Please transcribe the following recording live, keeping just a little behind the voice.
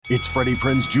It's Freddie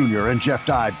Prinze Jr. and Jeff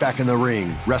Dye back in the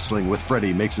ring. Wrestling with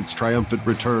Freddie makes its triumphant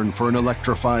return for an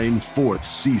electrifying 4th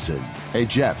season. Hey,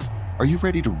 Jeff, are you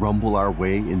ready to rumble our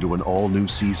way into an all-new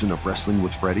season of Wrestling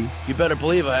with Freddie? You better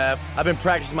believe I have. I've been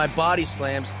practicing my body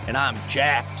slams, and I'm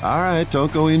jacked. All right,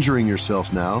 don't go injuring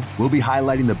yourself now. We'll be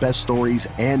highlighting the best stories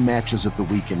and matches of the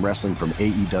week in wrestling from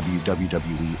AEW,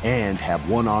 WWE, and have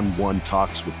one-on-one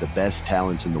talks with the best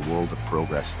talents in the world of pro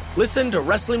wrestling. Listen to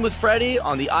Wrestling with Freddie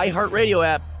on the iHeartRadio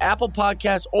app, Apple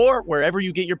Podcasts, or wherever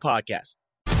you get your podcasts.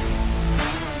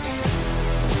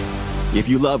 If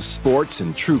you love sports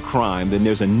and true crime, then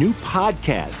there's a new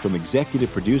podcast from executive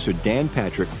producer Dan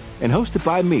Patrick and hosted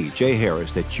by me, Jay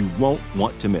Harris, that you won't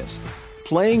want to miss.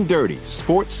 Playing Dirty: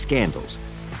 Sports Scandals.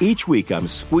 Each week, I'm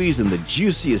squeezing the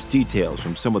juiciest details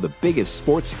from some of the biggest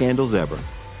sports scandals ever.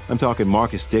 I'm talking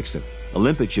Marcus Dixon,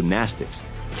 Olympic gymnastics,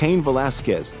 Cain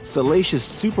Velasquez, salacious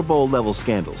Super Bowl-level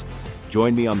scandals.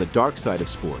 Join me on the dark side of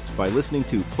sports by listening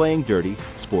to Playing Dirty: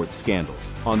 Sports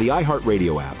Scandals on the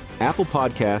iHeartRadio app, Apple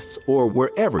Podcasts, or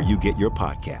wherever you get your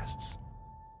podcasts.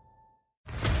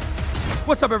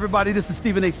 What's up, everybody? This is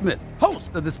Stephen A. Smith,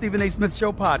 host of the Stephen A. Smith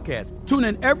Show podcast. Tune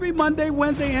in every Monday,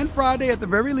 Wednesday, and Friday at the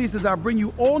very least as I bring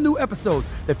you all new episodes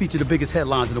that feature the biggest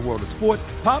headlines in the world of sports,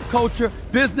 pop culture,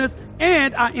 business,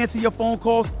 and I answer your phone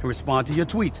calls and respond to your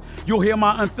tweets. You'll hear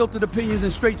my unfiltered opinions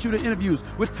and straight-shooter interviews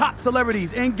with top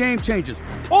celebrities and game changers.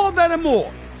 All that and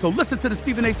more. So listen to the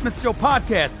Stephen A. Smith Show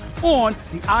podcast on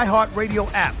the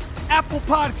iHeartRadio app, Apple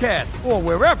Podcasts, or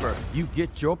wherever you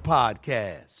get your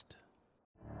podcast.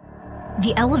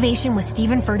 The Elevation with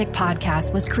Stephen Furtick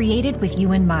podcast was created with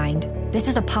you in mind. This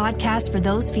is a podcast for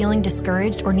those feeling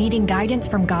discouraged or needing guidance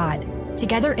from God.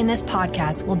 Together in this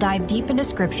podcast, we'll dive deep into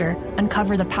Scripture,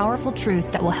 uncover the powerful truths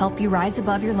that will help you rise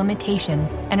above your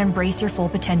limitations and embrace your full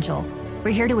potential.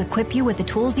 We're here to equip you with the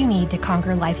tools you need to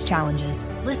conquer life's challenges.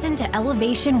 Listen to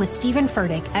Elevation with Stephen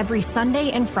Furtick every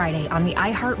Sunday and Friday on the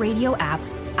iHeartRadio app,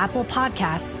 Apple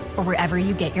Podcasts, or wherever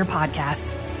you get your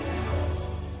podcasts.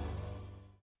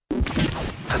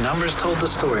 The numbers told the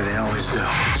story, they always do.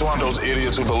 It's one of those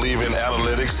idiots who believe in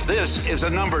analytics. This is a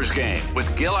numbers game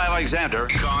with Gil Alexander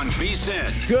on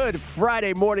VSiN. Good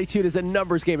Friday morning tune is a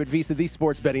numbers game at VSiN, the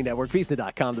sports betting network,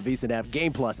 VSiN.com, the VSiN app,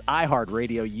 Game Plus,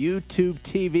 iHeartRadio, YouTube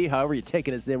TV. However you're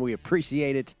taking us in, we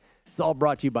appreciate it. It's all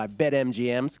brought to you by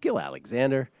BetMGM. It's Gil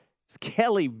Alexander. It's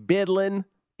Kelly Bidlin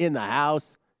in the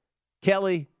house.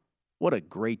 Kelly, what a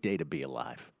great day to be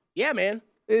alive. Yeah, man.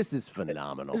 This is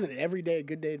phenomenal. Isn't it every day a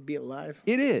good day to be alive?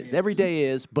 It is. Every day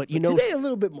is, but you know, today a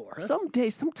little bit more. Huh? Some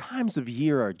days, some times of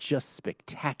year are just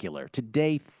spectacular.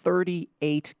 Today,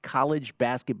 38 college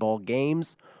basketball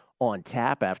games on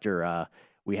tap after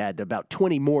we had about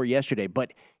 20 more yesterday.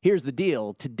 But here's the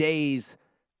deal. Today's,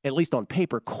 at least on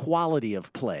paper, quality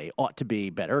of play ought to be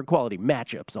better. Quality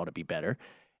matchups ought to be better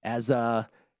as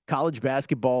college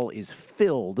basketball is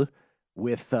filled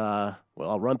with, well,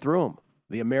 I'll run through them.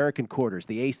 The American quarters,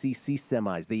 the ACC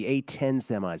semis, the A10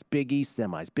 semis, Big East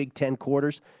semis, Big 10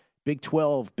 quarters, Big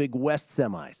 12, Big West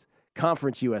semis,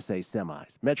 Conference USA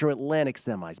semis, Metro Atlantic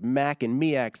semis, MAC and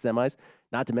MEAC semis,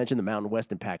 not to mention the Mountain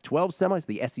West and Pac-12 semis,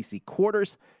 the SEC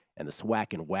quarters, and the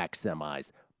SWAC and WAC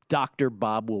semis. Dr.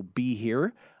 Bob will be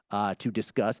here to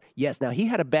discuss. Yes, now he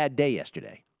had a bad day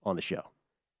yesterday on the show.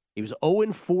 He was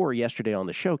 0-4 yesterday on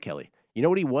the show, Kelly. You know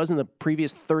what he was in the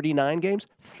previous 39 games?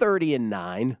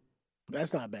 30-9.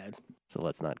 That's not bad. So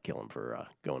let's not kill him for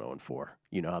going 0-4.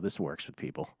 You know how this works with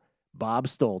people. Bob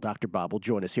Stoll, Dr. Bob, will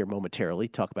join us here momentarily,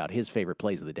 talk about his favorite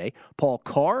plays of the day. Paul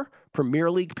Carr, Premier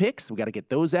League picks. We got to get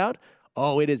those out.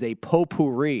 Oh, it is a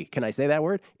potpourri. Can I say that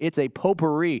word? It's a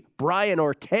potpourri. Brian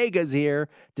Ortega's here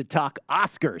to talk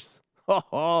Oscars.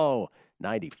 Oh,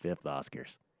 95th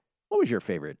Oscars. What was your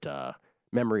favorite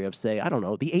memory of, say, I don't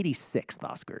know, the 86th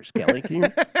Oscars, Kelly?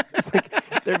 It's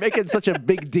like they're making such a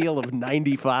big deal of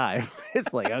 95.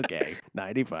 It's like, okay,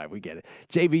 95, we get it.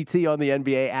 JVT on the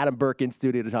NBA, Adam Burke in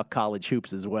studio to talk college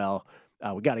hoops as well.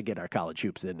 We got to get our college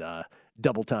hoops in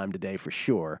double time today for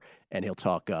sure, and he'll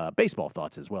talk baseball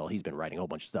thoughts as well. He's been writing a whole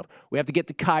bunch of stuff. We have to get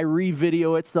the Kyrie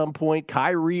video at some point.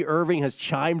 Kyrie Irving has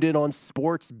chimed in on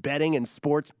sports betting and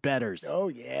sports bettors. Oh,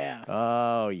 yeah.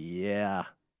 Oh, yeah.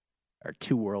 Our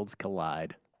two worlds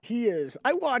collide. He is.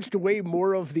 I watched way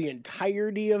more of the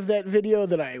entirety of that video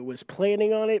than I was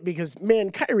planning on it because, man,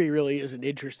 Kyrie really is an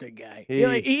interesting guy. He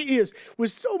is.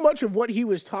 With so much of what he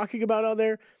was talking about on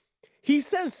there, he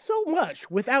says so much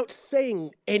without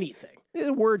saying anything.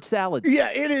 Word salad. Yeah,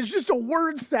 it is just a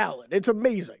word salad. It's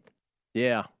amazing.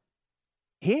 Yeah.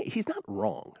 He's not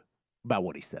wrong about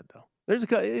what he said, though. There's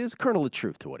a kernel of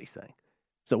truth to what he's saying.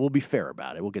 So we'll be fair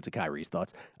about it. We'll get to Kyrie's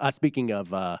thoughts. Speaking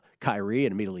of Kyrie,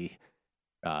 and immediately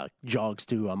jogs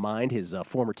to mind his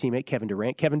former teammate, Kevin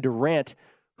Durant. Kevin Durant,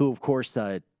 who, of course,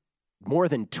 more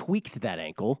than tweaked that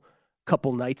ankle a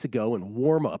couple nights ago in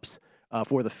warm-ups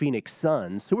for the Phoenix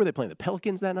Suns. Who were they playing? The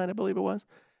Pelicans that night, I believe it was.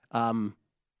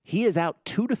 He is out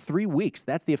 2 to 3 weeks.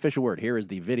 That's the official word. Here is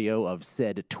the video of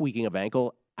said tweaking of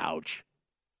ankle. Ouch.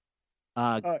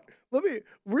 Let me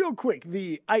real quick.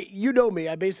 You know me.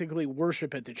 I basically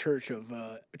worship at the Church of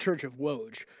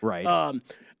Woj. Right.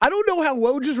 I don't know how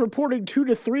Woj is reporting 2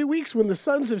 to 3 weeks when the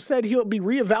Suns have said he'll be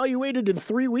reevaluated in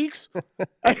 3 weeks.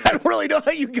 I don't really know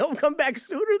how you come back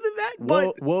sooner than that.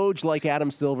 But Woj, like Adam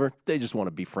Silver, they just want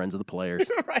to be friends of the players.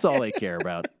 Right. That's all they care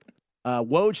about.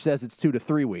 Woj says it's 2 to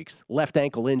 3 weeks. Left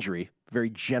ankle injury, very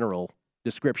general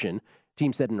description.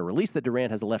 Team said in a release that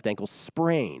Durant has a left ankle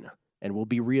sprain and will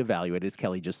be reevaluated, as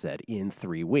Kelly just said, in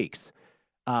 3 weeks.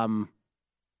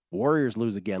 Warriors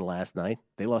lose again last night.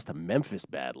 They lost to Memphis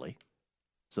badly.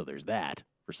 So there's that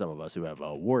for some of us who have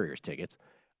Warriors tickets.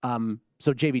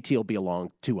 So JVT will be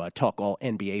along to talk all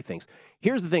NBA things.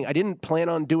 Here's the thing. I didn't plan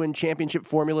on doing championship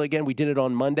formula again. We did it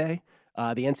on Monday,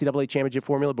 the NCAA championship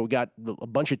formula, but we got a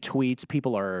bunch of tweets.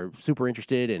 People are super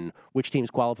interested in which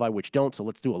teams qualify, which don't. So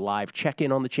let's do a live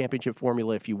check-in on the championship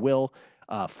formula, if you will,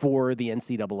 for the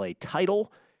NCAA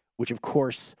title, which, of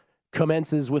course,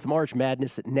 commences with March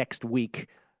Madness next week,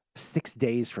 6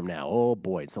 days from now. Oh,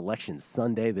 boy, it's Election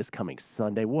Sunday, this coming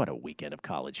Sunday. What a weekend of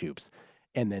college hoops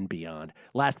and then beyond.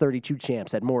 Last 32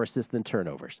 champs had more assists than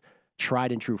turnovers.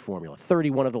 Tried and true formula.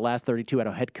 31 of the last 32 had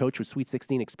a head coach with Sweet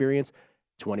 16 experience.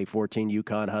 2014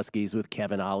 UConn Huskies with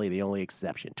Kevin Ollie, the only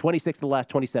exception. 26 of the last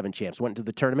 27 champs went into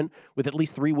the tournament with at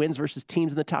least 3 wins versus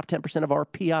teams in the top 10% of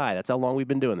RPI. That's how long we've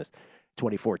been doing this.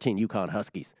 2014 UConn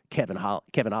Huskies, Kevin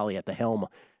Ollie at the helm.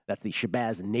 That's the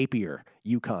Shabazz Napier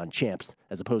UConn champs,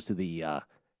 as opposed to the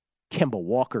Kemba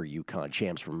Walker UConn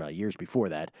champs from years before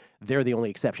that. They're the only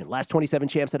exception. Last 27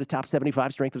 champs had a top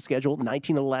 75 strength of schedule.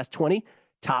 19 of the last 20.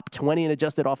 Top 20 in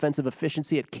adjusted offensive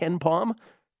efficiency at KenPom.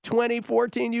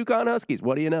 2014 UConn Huskies.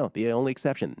 What do you know? The only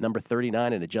exception, number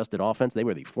 39 in adjusted offense. They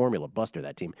were the formula buster,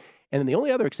 that team. And then the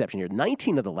only other exception here,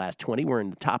 19 of the last 20 were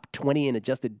in the top 20 in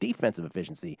adjusted defensive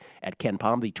efficiency at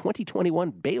KenPom. The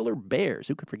 2021 Baylor Bears,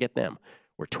 who could forget them,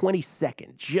 were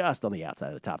 22nd, just on the outside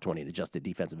of the top 20 in adjusted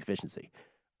defensive efficiency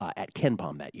at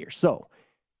KenPom that year. So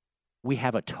we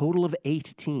have a total of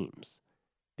 8 teams.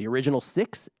 The original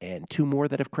 6 and 2 more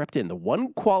that have crept in. The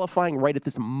one qualifying right at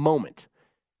this moment,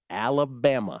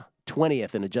 Alabama,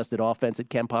 20th in adjusted offense at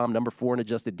KenPom, number 4 in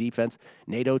adjusted defense.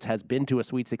 Nate Oates has been to a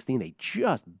Sweet 16. They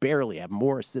just barely have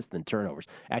more assists than turnovers.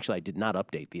 Actually, I did not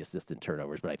update the assists and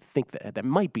turnovers, but I think that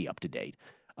might be up to date.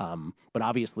 But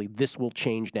obviously, this will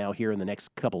change now here in the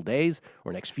next couple days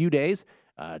or next few days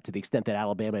to the extent that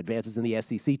Alabama advances in the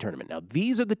SEC tournament. Now,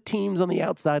 these are the teams on the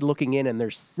outside looking in, and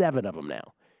there's 7 of them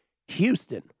now.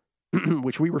 Houston,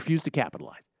 which we refuse to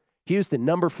capitalize. Houston,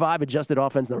 number 5 adjusted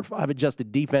offense, number 5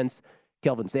 adjusted defense.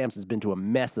 Kelvin Sampson's been to a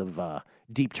mess of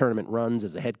deep tournament runs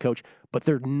as a head coach, but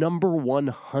they're number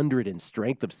 100 in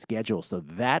strength of schedule, so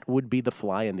that would be the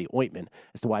fly in the ointment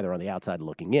as to why they're on the outside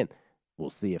looking in. We'll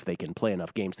see if they can play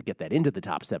enough games to get that into the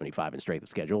top 75 in strength of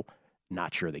schedule.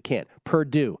 Not sure they can.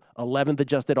 Purdue, 11th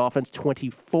adjusted offense,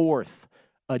 24th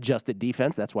adjusted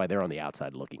defense. That's why they're on the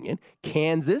outside looking in.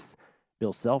 Kansas,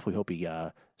 Bill Self, we hope he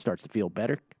starts to feel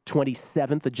better.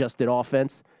 27th adjusted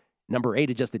offense, number 8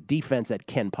 adjusted defense at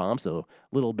KenPom, so a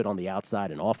little bit on the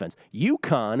outside in offense.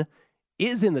 UConn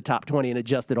is in the top 20 in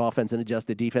adjusted offense and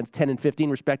adjusted defense, 10 and 15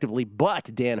 respectively, but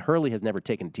Dan Hurley has never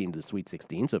taken a team to the Sweet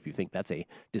 16, so if you think that's a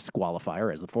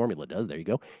disqualifier, as the formula does, there you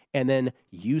go. And then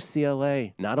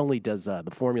UCLA, not only does the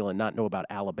formula not know about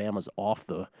Alabama's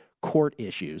off-the-court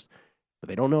issues, but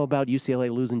they don't know about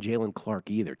UCLA losing Jalen Clark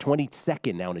either.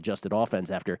 22nd now in adjusted offense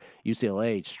after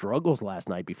UCLA struggles last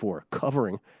night before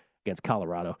covering against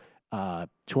Colorado.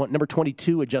 Number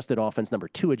 22 adjusted offense, number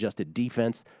 2 adjusted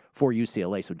defense for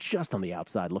UCLA. So just on the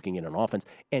outside looking in on offense.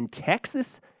 And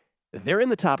Texas, they're in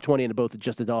the top 20 in both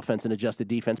adjusted offense and adjusted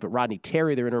defense, but Rodney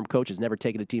Terry, their interim coach, has never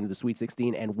taken a team to the Sweet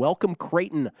 16. And welcome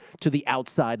Creighton to the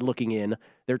outside looking in.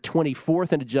 They're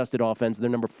 24th in adjusted offense. They're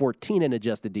number 14 in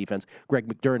adjusted defense. Greg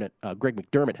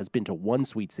McDermott has been to 1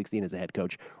 Sweet 16 as a head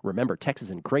coach. Remember, Texas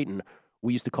and Creighton,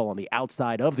 we used to call on the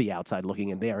outside of the outside looking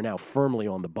in. They are now firmly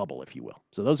on the bubble, if you will.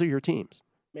 So those are your teams.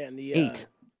 Man, the 8.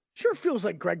 Sure feels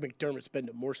like Greg McDermott's been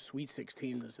to more Sweet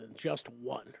 16s than just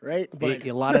 1, right? But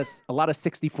a lot of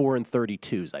 64 and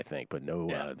 32s, I think, but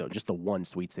no, just the 1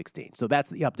 Sweet 16. So that's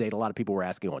the update. A lot of people were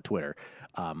asking on Twitter.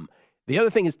 The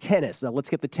other thing is tennis. Now, let's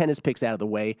get the tennis picks out of the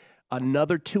way.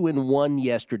 Another 2-1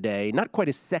 yesterday. Not quite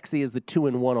as sexy as the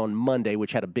 2-1 on Monday,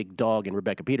 which had a big dog in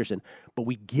Rebecca Peterson. But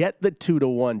we get the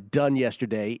 2-1 done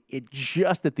yesterday. It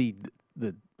just at the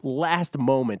last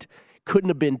moment couldn't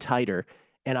have been tighter.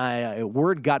 And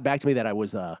word got back to me that I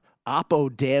was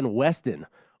Oppo Dan Weston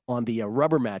on the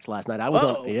rubber match last night. I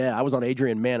was on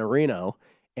Adrian Manarino.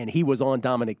 And he was on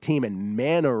Dominic Thiem, and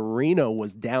Manarino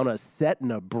was down a set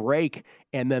and a break,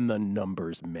 and then the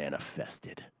numbers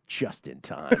manifested just in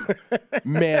time.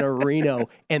 Manarino,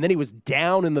 and then he was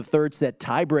down in the third set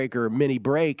tiebreaker mini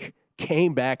break,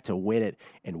 came back to win it,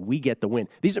 and we get the win.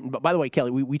 These are, by the way,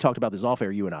 Kelly, we talked about this off air,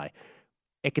 you and I.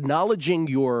 Acknowledging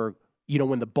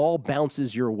when the ball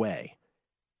bounces your way.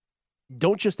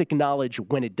 Don't just acknowledge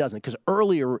when it doesn't, because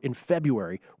earlier in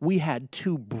February, we had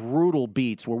 2 brutal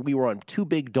beats where we were on 2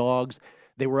 big dogs.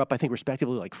 They were up, I think,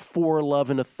 respectively, like 4-love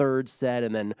in a third set,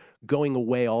 and then going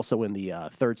away also in the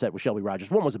third set with Shelby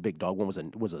Rogers. One was a big dog, one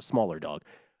was a smaller dog.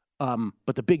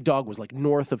 But the big dog was like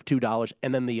north of $2,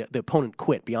 and then the opponent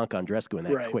quit, Bianca Andreescu, and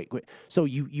that quit. So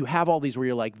you have all these where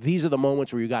you're like, these are the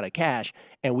moments where you got to cash,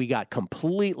 and we got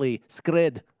completely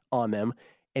skred on them.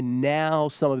 And now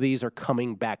some of these are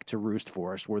coming back to roost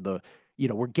for us where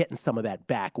we're getting some of that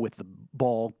back with the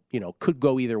ball, could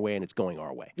go either way and it's going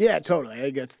our way. Yeah, totally.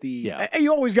 I think that's you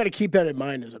always got to keep that in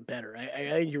mind as a bettor.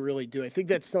 I think you really do. I think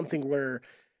that's something where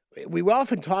we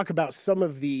often talk about some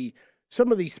of these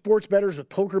sports bettors with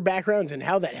poker backgrounds and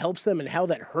how that helps them and how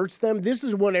that hurts them. This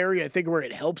is one area I think where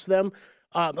it helps them.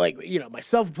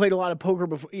 Myself played a lot of poker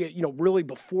before, really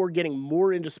before getting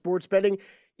more into sports betting.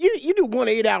 You do 1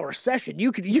 8-hour session.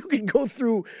 You could go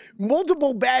through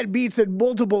multiple bad beats and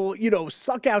multiple,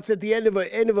 suckouts at the end of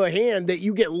a hand that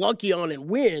you get lucky on and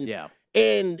win. Yeah.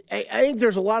 And I think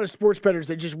there's a lot of sports bettors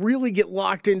that just really get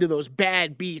locked into those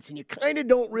bad beats, and you kind of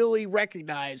don't really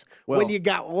recognize when you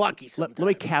got lucky sometimes. Let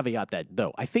me caveat that,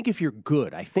 though. I think if you're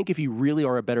good, if you really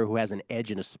are a bettor who has an edge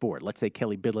in a sport, let's say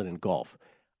Kelly Bidlin in golf,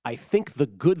 I think the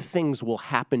good things will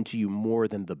happen to you more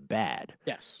than the bad.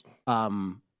 Yes.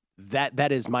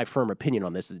 That is my firm opinion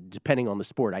on this, depending on the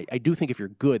sport. I do think if you're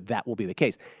good, that will be the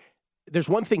case. There's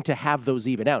one thing to have those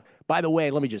even out. By the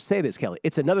way, let me just say this, Kelly.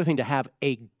 It's another thing to have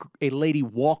a lady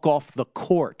walk off the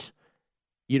court.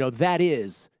 That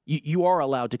is, you are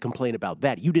allowed to complain about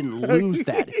that. You didn't lose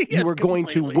that. You were going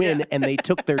to win, and they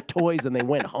took their toys and they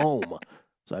went home.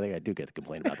 So I think I do get to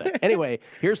complain about that. Anyway,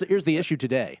 here's the issue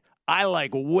today. I like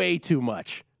way too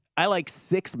much. I like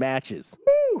 6 matches.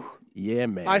 Woo! Yeah,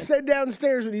 man. I said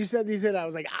downstairs when you said these in, I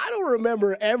was like, I don't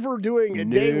remember ever doing a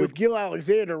day with Gil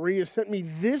Alexander where he sent me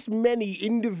this many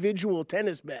individual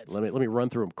tennis bets. Let me run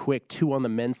through them quick. 2 on the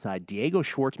men's side. Diego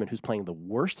Schwartzman, who's playing the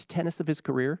worst tennis of his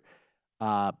career,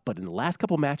 but in the last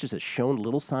couple matches has shown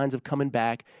little signs of coming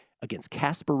back against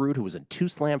Casper Ruud, who was in 2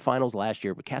 slam finals last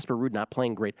year, but Casper Ruud not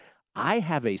playing great. I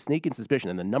have a sneaking suspicion,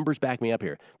 and the numbers back me up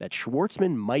here, that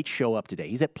Schwartzman might show up today.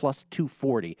 He's at plus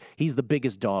 240. He's the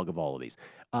biggest dog of all of these.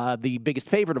 The biggest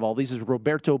favorite of all these is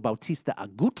Roberto Bautista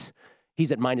Agut.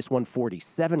 He's at minus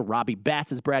 147. Robbie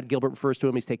Batts, as Brad Gilbert refers to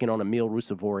him, he's taking on Emil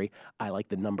Rusevori. I like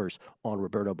the numbers on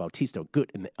Roberto Bautista Agut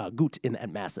in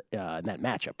that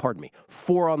matchup. Pardon me.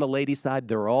 4 on the ladies' side.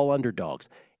 They're all underdogs.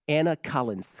 Anna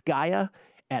Kalinskaya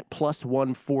at plus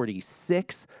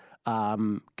 146.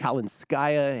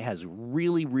 Kalinskaya has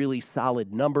really, really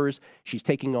solid numbers. She's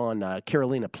taking on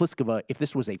Karolina Pliskova. If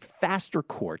this was a faster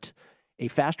court,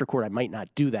 I might not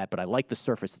do that, but I like the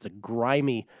surface. It's a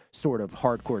grimy sort of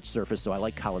hard court surface, so I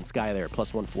like Kalinskaya there at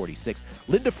plus 146.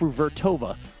 Linda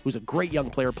Fruvertova, who's a great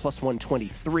young player, plus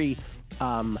 123.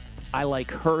 I like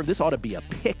her. This ought to be a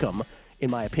pick'em, in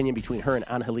my opinion, between her and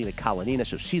Angelina Kalinina,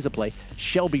 so she's a play.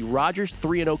 Shelby Rogers,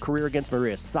 3-0 career against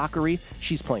Maria Sakkari.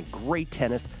 She's playing great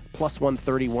tennis, plus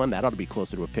 131. That ought to be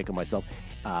closer to a pick of myself,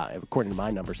 according to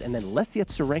my numbers. And then Lesia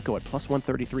Tsurenko at plus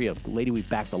 133, a lady we've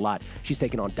backed a lot. She's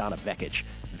taking on Donna Vekic.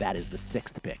 That is the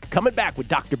 6th pick. Coming back with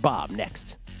Dr. Bob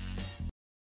next.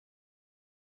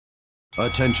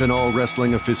 Attention all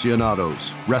wrestling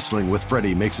aficionados. Wrestling with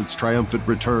Freddie makes its triumphant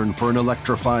return for an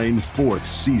electrifying 4th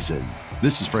season.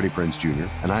 This is Freddie Prinze Jr.,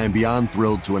 and I am beyond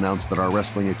thrilled to announce that our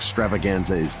wrestling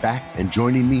extravaganza is back, and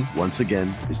joining me once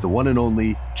again is the one and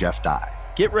only Jeff Dye.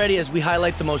 Get ready as we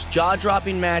highlight the most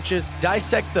jaw-dropping matches,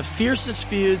 dissect the fiercest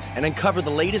feuds, and uncover the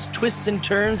latest twists and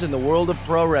turns in the world of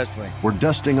pro wrestling. We're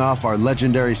dusting off our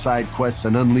legendary side quests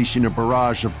and unleashing a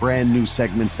barrage of brand new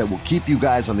segments that will keep you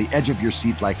guys on the edge of your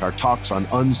seat like our talks on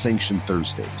Unsanctioned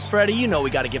Thursdays. Freddie, you know we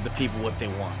got to give the people what they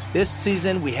want. This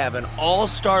season, we have an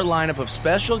all-star lineup of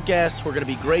special guests who are going to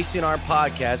be gracing our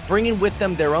podcast, bringing with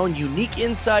them their own unique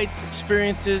insights,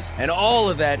 experiences, and all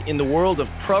of that in the world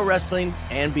of pro wrestling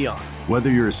and beyond.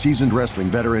 Whether you're a seasoned wrestling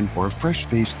veteran or a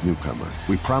fresh-faced newcomer,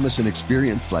 we promise an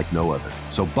experience like no other.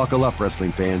 So buckle up,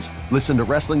 wrestling fans. Listen to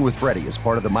Wrestling with Freddie as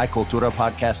part of the My Cultura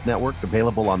Podcast Network,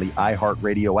 available on the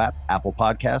iHeartRadio app, Apple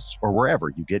Podcasts, or wherever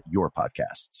you get your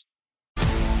podcasts.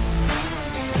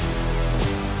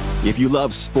 If you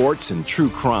love sports and true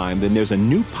crime, then there's a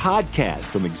new podcast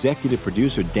from executive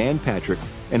producer Dan Patrick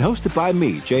and hosted by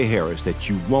me, Jay Harris, that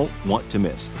you won't want to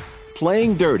miss.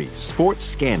 Playing Dirty: Sports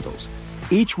Scandals.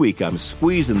 Each week, I'm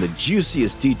squeezing the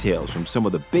juiciest details from some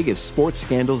of the biggest sports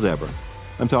scandals ever.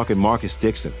 I'm talking Marcus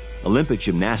Dixon, Olympic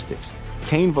gymnastics,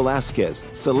 Cain Velasquez,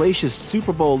 salacious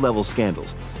Super Bowl-level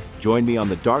scandals. Join me on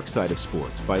the dark side of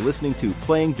sports by listening to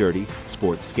Playing Dirty: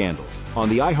 Sports Scandals on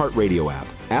the iHeartRadio app,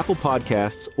 Apple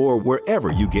Podcasts, or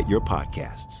wherever you get your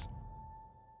podcasts.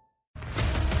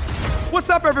 What's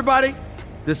up, everybody?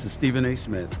 This is Stephen A.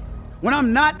 Smith. When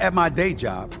I'm not at my day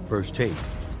job, First Take,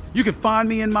 you can find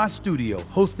me in my studio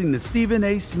hosting the Stephen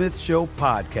A. Smith Show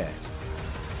podcast.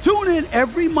 Tune in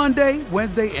every Monday,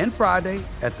 Wednesday, and Friday,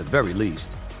 at the very least,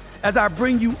 as I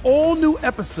bring you all new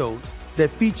episodes that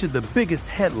feature the biggest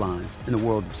headlines in the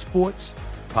world of sports,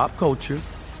 pop culture,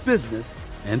 business,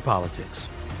 and politics.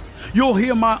 You'll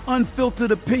hear my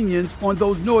unfiltered opinions on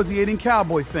those nauseating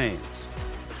Cowboy fans,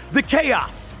 the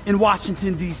chaos in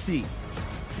Washington, D.C.,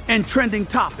 and trending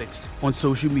topics on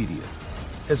social media,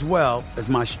 as well as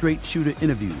my straight shooter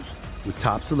interviews with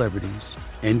top celebrities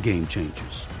and game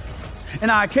changers. And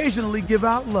I occasionally give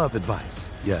out love advice.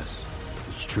 Yes,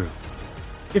 it's true.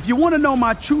 If you want to know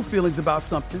my true feelings about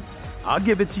something, I'll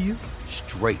give it to you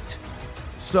straight.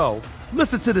 So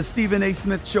listen to the Stephen A.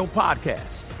 Smith Show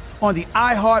podcast on the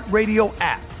iHeartRadio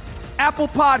app, Apple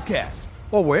Podcasts,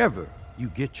 or wherever you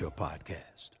get your podcast.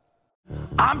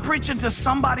 I'm preaching to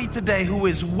somebody today who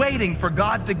is waiting for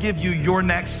God to give you your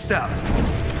next step.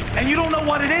 And you don't know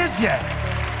what it is yet.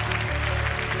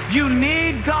 You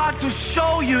need God to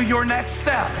show you your next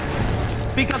step.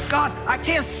 Because God, I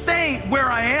can't stay where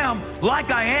I am,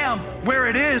 like I am, where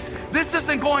it is. This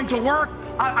isn't going to work.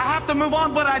 I have to move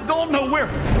on, but I don't know where.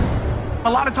 A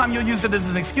lot of time you'll use it as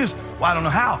an excuse. Well, I don't know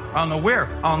how. I don't know where.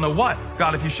 I don't know what.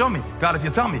 God, if you show me. God, if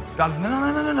you tell me. God, if...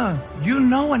 No. You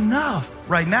know enough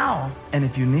right now. And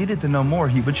if you needed to know more,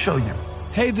 he would show you.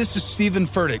 Hey, this is Stephen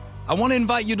Furtick. I want to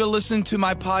invite you to listen to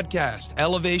my podcast,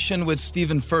 Elevation with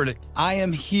Stephen Furtick. I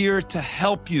am here to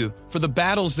help you for the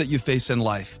battles that you face in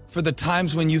life, for the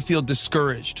times when you feel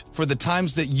discouraged, for the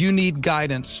times that you need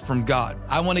guidance from God.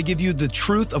 I want to give you the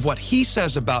truth of what he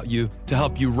says about you to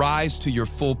help you rise to your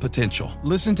full potential.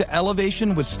 Listen to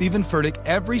Elevation with Stephen Furtick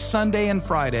every Sunday and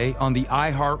Friday on the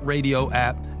iHeartRadio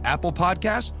app, Apple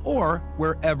Podcasts, or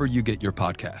wherever you get your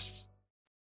podcasts.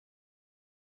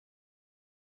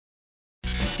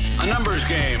 A numbers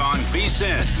game on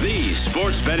VSiN, the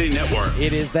sports betting network.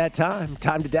 It is that time.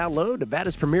 Time to download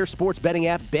Nevada's premier sports betting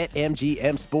app,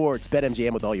 BetMGM Sports.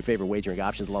 BetMGM with all your favorite wagering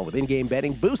options, along with in-game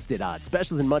betting, boosted odds,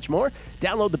 specials, and much more.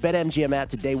 Download the BetMGM app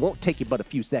today. Won't take you but a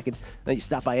few seconds. Then you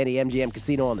stop by any MGM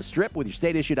casino on the Strip with your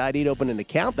state-issued ID to open an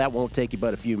account. That won't take you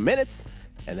but a few minutes.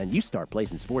 And then you start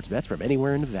placing sports bets from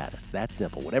anywhere in Nevada. It's that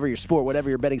simple. Whatever your sport, whatever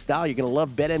your betting style, you're going to love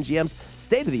BetMGM's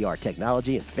state-of-the-art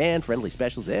technology and fan-friendly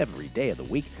specials every day of the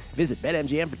week. Visit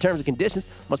BetMGM for terms and conditions.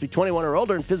 Must be 21 or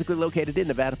older and physically located in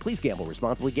Nevada. Please gamble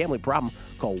responsibly. Gambling problem?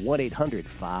 Call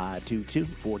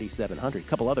 1-800-522-4700. A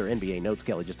couple other NBA notes,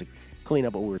 Kelly, just to clean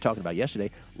up what we were talking about yesterday.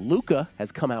 Luka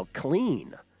has come out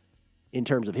clean in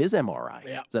terms of his MRI.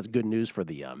 Yeah. So that's good news for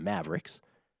the Mavericks.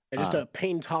 And just a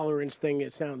pain tolerance thing,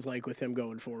 it sounds like, with him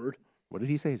going forward. What did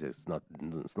he say? He says it's not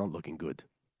looking good.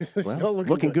 It's well, not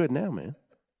looking good now, man.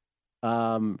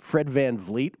 Fred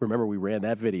VanVleet, remember we ran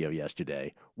that video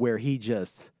yesterday where he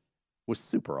just was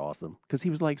super awesome because he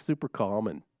was like super calm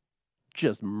and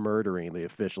just murdering the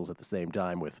officials at the same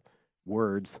time with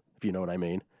words, if you know what I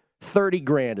mean.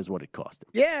 $30,000 is what it cost him.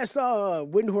 Yeah, I saw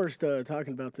Windhorst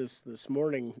talking about this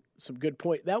morning. Some good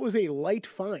point. That was a light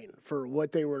fine for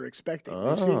what they were expecting.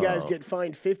 We've seen guys get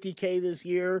fined $50,000 this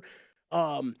year.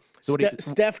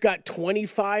 Steph got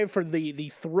 $25,000 for the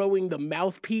throwing the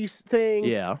mouthpiece thing.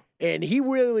 Yeah. And he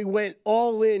really went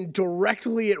all in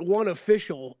directly at one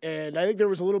official. And I think there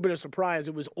was a little bit of surprise.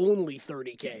 It was only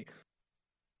 $30,000.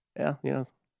 Yeah,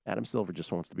 Adam Silver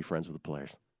just wants to be friends with the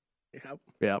players. Yep.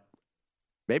 Yep.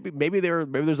 Maybe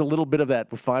there's a little bit of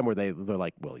that with Fime where they're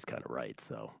like, well, he's kind of right.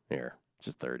 So here,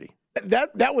 just 30.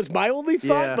 That was my only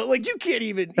thought, Yeah. but like you can't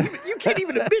even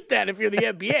admit that if you're the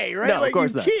NBA, right? No, like of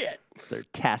course you not. can't. It's their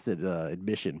tacit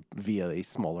admission via a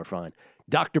smaller fine.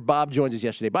 Dr. Bob joins us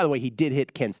yesterday. By the way, he did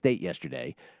hit Kent State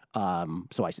yesterday,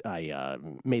 so I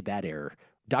made that error.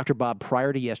 Dr. Bob,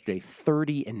 prior to yesterday,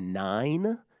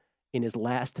 30-9 in his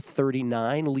last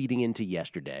 39 leading into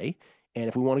yesterday. And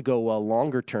if we want to go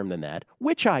longer term than that,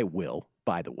 which I will,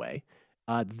 by the way,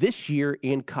 this year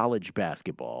in college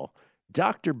basketball,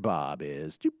 Dr. Bob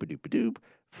is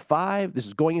this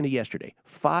is going into yesterday,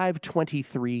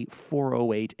 523,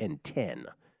 408, and 10.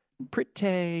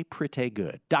 Pretty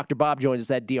good. Dr. Bob joins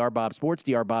us at DR Bob Sports,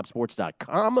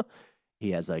 drbobsports.com.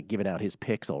 He has given out his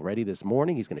picks already this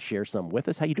morning. He's going to share some with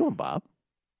us. How you doing, Bob?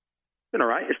 Been all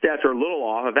right. Your stats are a little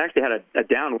off. I've actually had a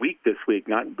down week this week,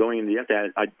 not going into yesterday.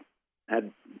 I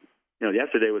had,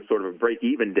 yesterday was sort of a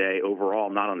break-even day overall,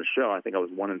 not on the show. I think I was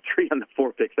 1-3 on the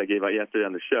 4 picks I gave out yesterday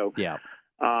on the show. Yeah.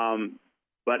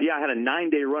 But, yeah, I had a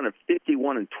 9-day run of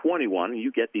 51-21.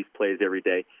 You get these plays every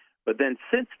day. But then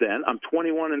since then, I'm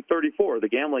 21-34. The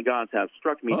gambling gods have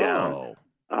struck me down.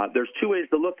 There's two ways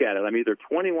to look at it. I'm either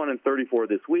 21-34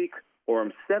 this week, or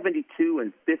I'm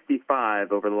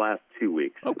 72-55 over the last 2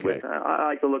 weeks. Okay. I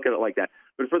like to look at it like that.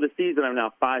 But for the season, I'm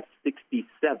now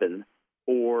 567,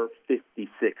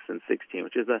 456, and 16,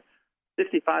 which is a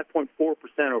 55.4%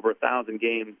 over 1,000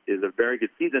 games. Is a very good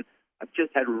season. I've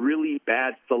just had really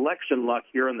bad selection luck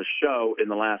here on the show in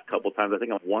the last couple times. I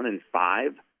think I'm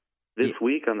 1-5 this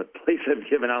week on the plays I've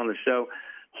given out on the show.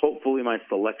 Hopefully my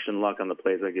selection luck on the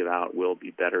plays I give out will be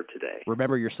better today.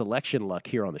 Remember, your selection luck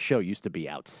here on the show used to be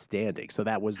outstanding. So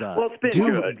that was it's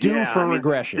been due for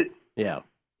regression. Yeah,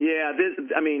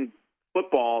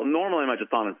 football, normally I'm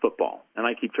just on football, and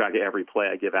I keep track of every play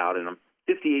I give out, and I'm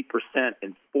 58%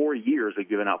 in 4 years of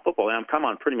giving out football. And I'm come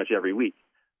on pretty much every week.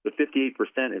 But 58%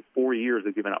 in 4 years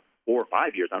of giving out 4 or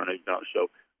 5 years, I don't know if you've been on the show,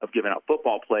 of giving out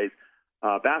football plays.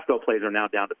 Basketball plays are now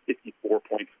down to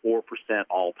 54.4%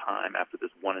 all time after this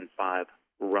 1-5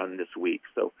 run this week.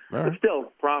 So it's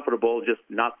still profitable, just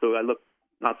not so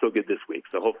good this week.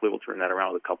 So hopefully we'll turn that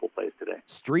around with a couple plays today.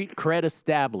 Street cred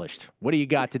established. What do you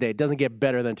got today? It doesn't get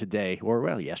better than today,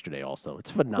 or yesterday also.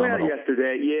 It's phenomenal. Well,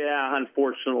 yesterday,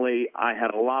 unfortunately, I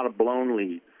had a lot of blown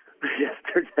leads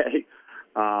yesterday.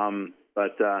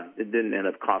 But it didn't end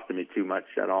up costing me too much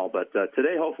at all. But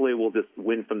today, hopefully, we'll just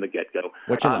win from the get-go.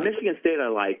 Michigan State, I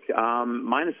like.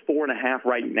 -4.5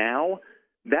 right now.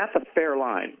 That's a fair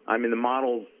line. I mean, the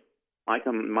models,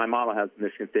 my model has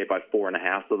Michigan State by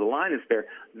 4.5, so the line is fair.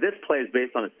 This play is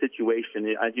based on a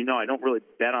situation. As you know, I don't really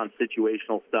bet on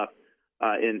situational stuff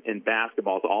in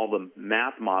basketball. It's all the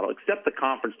math model, except the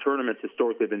conference tournaments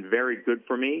historically have been very good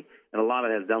for me, and a lot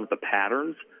of it has done with the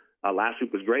patterns. Last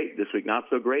week was great. This week not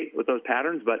so great with those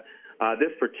patterns. But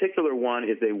this particular one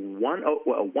is a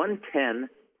 110,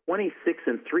 26,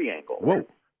 and 3 angle. Whoa.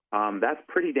 That's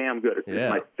pretty damn good. It's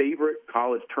my favorite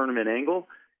college tournament angle.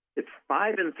 It's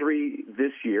 5-3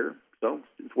 this year, so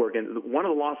it's working. One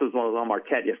of the losses was on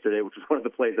Marquette yesterday, which was one of the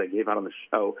plays I gave out on the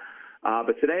show.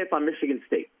 But today it's on Michigan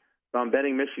State. So I'm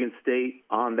betting Michigan State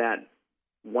on that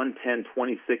 110,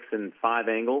 26, and 5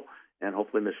 angle. And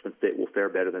hopefully Michigan State will fare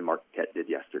better than Marquette did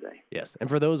yesterday. Yes. And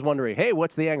for those wondering, hey,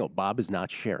 what's the angle? Bob is not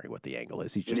sharing what the angle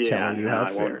is. He's just telling you how it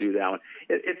fares. I won't do that one.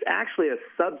 It's actually a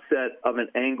subset of an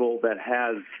angle that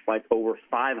has like over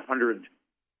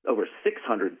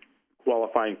 600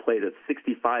 qualifying plays at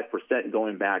 65%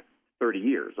 going back 30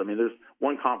 years. I mean, there's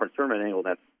one conference tournament angle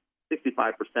that's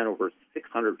 65% over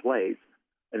 600 plays.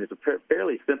 And it's a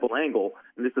fairly simple angle,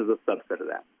 and this is a subset of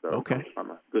that. So okay.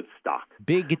 From a good stock.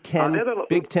 Big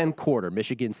Ten quarter.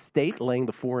 Michigan State laying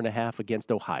the 4.5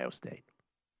 against Ohio State.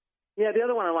 Yeah, the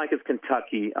other one I like is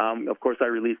Kentucky. Of course, I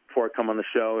released before I come on the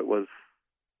show. It was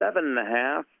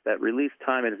 7.5. That release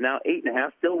time is now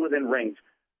 8.5, still within range.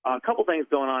 A couple things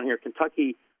going on here.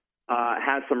 Kentucky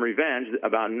has some revenge.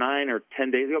 About 9 or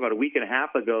 10 days ago, about a week and a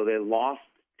half ago, they lost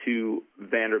to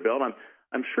Vanderbilt.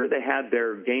 I'm sure they had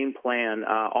their game plan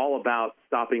all about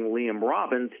stopping Liam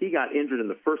Robbins. He got injured in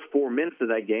the first 4 minutes of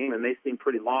that game, and they seemed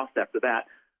pretty lost after that.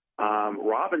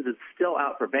 Robbins is still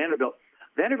out for Vanderbilt.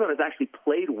 Vanderbilt has actually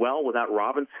played well without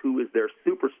Robbins, who is their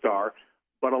superstar,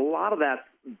 but a lot of that's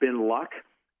been luck.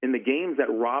 In the games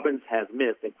that Robbins has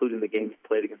missed, including the game he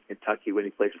played against Kentucky when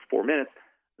he played just 4 minutes,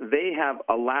 they have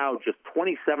allowed just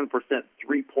 27%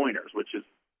 three-pointers, which is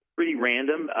pretty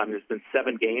random. There's been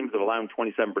 7 games of allowing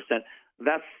 27%.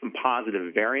 That's some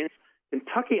positive variance.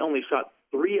 Kentucky only shot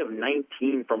 3 of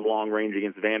 19 from long range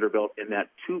against Vanderbilt in that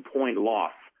 2-point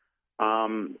loss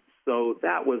So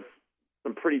that was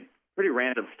some pretty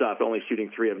random stuff, only shooting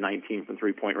 3 of 19 from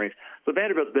three-point range. So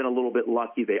Vanderbilt's been a little bit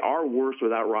lucky. They are worse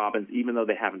without Robbins, even though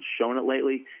they haven't shown it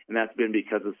lately, and that's been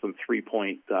because of some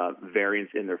three-point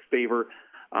variance in their favor.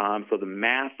 So the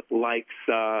math likes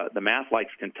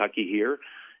Kentucky here,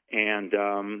 and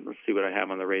let's see what I have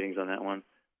on the ratings on that one.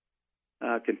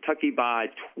 Kentucky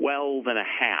by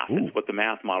 12.5 is what the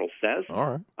math model says.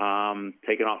 All right.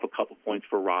 Taking off a couple points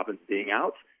for Robbins being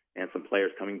out, and some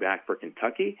players coming back for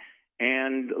Kentucky.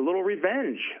 And a little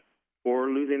revenge for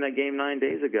losing that game 9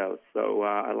 days ago. So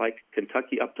I like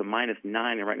Kentucky up to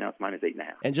 -9, and right now it's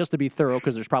 -8.5. And just to be thorough,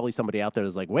 because there's probably somebody out there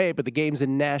that's like, wait, but the game's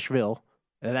in Nashville,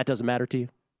 and that doesn't matter to you?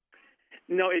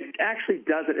 No, it actually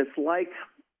doesn't. It's like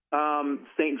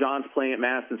St. John's playing at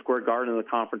Madison Square Garden in the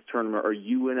conference tournament, or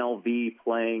UNLV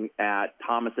playing at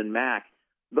Thomas and Mack.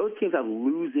 Those teams have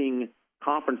losing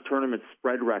conference tournament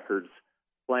spread records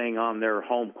playing on their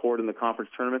home court in the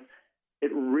conference tournament.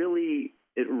 It really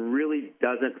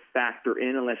doesn't factor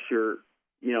in unless you're,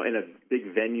 in a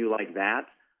big venue like that.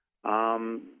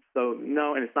 So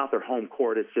no, and it's not their home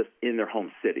court; it's just in their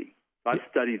home city. So I've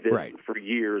studied this for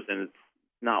years, and it's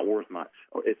not worth much,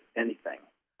 or if anything.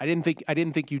 I didn't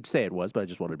think you'd say it was, but I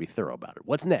just wanted to be thorough about it.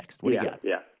 What's next? What do you got?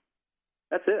 Yeah,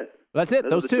 that's it. That's it.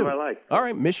 Those two. I like. All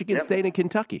right, Michigan State and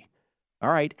Kentucky. All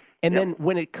right, and then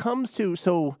when it comes to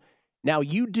now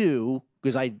you do,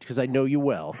 because I know you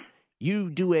well.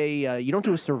 You do you don't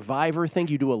do a survivor thing.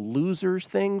 You do a losers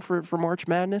thing for March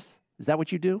Madness. Is that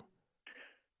what you do?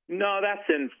 No, that's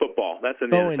in football. That's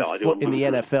in the NFL. In the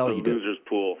NFL, you do losers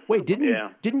pool. Wait,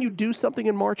 didn't you do something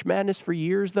in March Madness for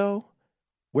years though,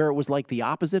 where it was like the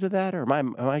opposite of that, or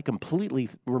am I completely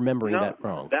remembering that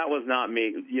wrong? That was not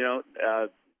me. You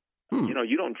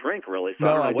don't drink really, so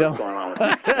no, I don't know what's going on with you.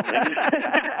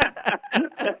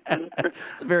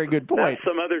 That's a very good point. That's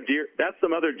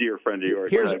some other dear friend of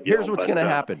yours. Here's what's going to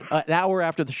happen. An hour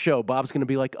after the show, Bob's going to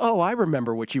be like, "Oh, I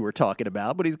remember what you were talking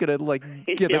about," but he's going to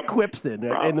get the quips in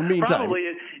the meantime. Probably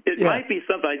it might be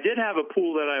something. I did have a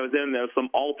pool that I was in. There was some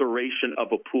alteration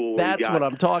of a pool. That's what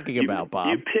I'm talking about,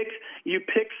 Bob. You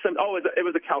picked some. Oh, it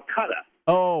was a Calcutta.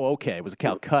 Oh, okay. It was a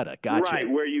Calcutta. Gotcha. Right,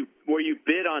 where you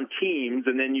bid on teams,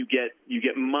 and then you get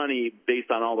money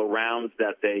based on all the rounds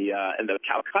that they and the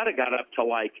Calcutta got up to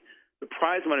the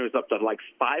prize money was up to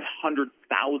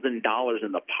 $500,000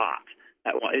 in the pot.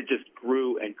 It just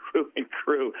grew and grew and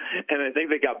grew, and I think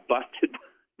they got busted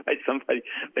by somebody.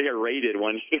 They got raided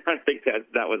one year. I think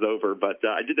that was over, but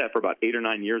I did that for about 8 or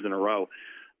 9 years in a row.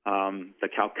 The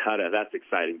Calcutta, that's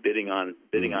exciting. Bidding on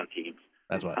teams.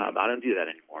 That's why I don't do that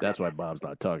anymore. That's why Bob's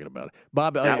not talking about it.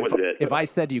 Bob, if I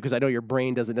said to you, because I know your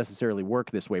brain doesn't necessarily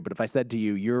work this way, but if I said to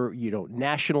you, you're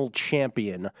national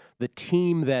champion, the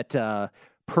team that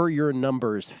per your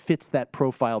numbers fits that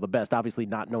profile the best, obviously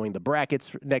not knowing the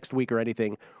brackets next week or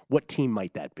anything, what team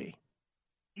might that be?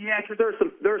 Yeah, because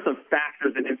there are some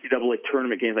factors in NCAA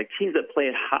tournament games, like teams that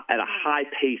play at a high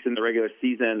pace in the regular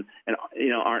season and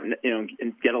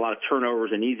and get a lot of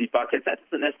turnovers and easy buckets. That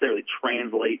doesn't necessarily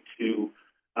translate to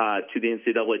the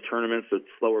NCAA tournament. So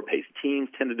slower paced teams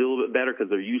tend to do a little bit better because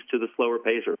they're used to the slower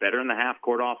pace or better in the half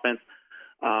court offense.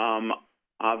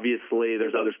 Obviously,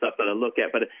 there's other stuff that I look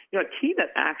at, but a team that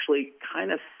actually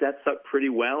kind of sets up pretty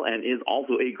well and is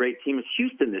also a great team is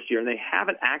Houston this year, and they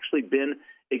haven't actually been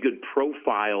a good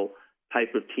profile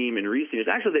type of team in recent years.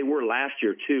 Actually, they were last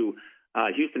year, too.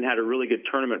 Houston had a really good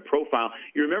tournament profile.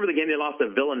 You remember the game they lost to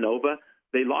Villanova?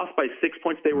 They lost by 6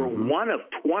 points. They were 1 of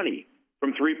 20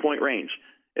 from three-point range.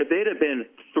 If they'd have been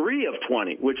 3 of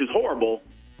 20, which is horrible,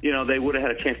 they would have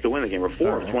had a chance to win the game, or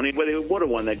 4 of 20, but they would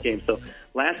have won that game. So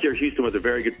last year, Houston was a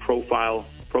very good profile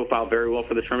very well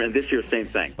for the tournament. And this year, same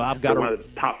thing. Bob, one of the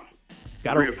top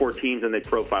 3 or 4 teams, and they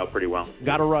profile pretty well.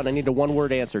 Got to run. I need a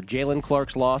one-word answer. Jalen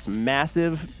Clark's loss,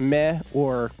 massive, meh,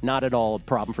 or not at all a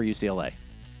problem for UCLA?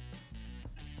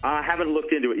 I haven't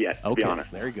looked into it yet, to be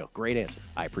honest. There you go. Great answer.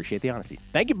 I appreciate the honesty.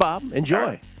 Thank you, Bob. Enjoy.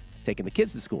 Right. Taking the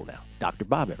kids to school now. Dr.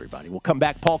 Bob, everybody. We'll come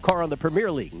back. Paul Carr on the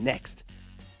Premier League next.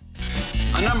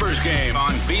 A numbers game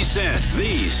on VSiN,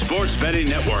 the Sports Betting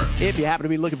Network. If you happen to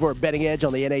be looking for a betting edge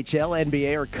on the NHL,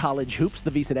 NBA, or college hoops, the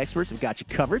VSiN experts have got you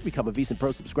covered. Become a VSiN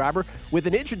Pro subscriber with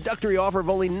an introductory offer of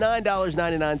only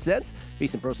 $9.99.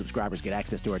 VSiN Pro subscribers get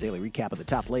access to our daily recap of the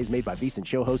top plays made by VSiN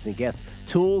show hosts and guests.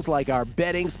 Tools like our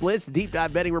betting splits, deep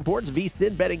dive betting reports,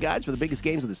 VSiN betting guides for the biggest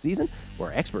games of the season,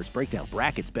 where experts break down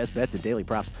brackets, best bets, and daily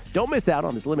props. Don't miss out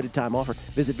on this limited time offer.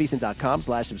 Visit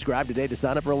VSiN.com/subscribe today to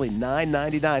sign up for only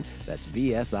 $9.99. That's VSiN.com/subscribe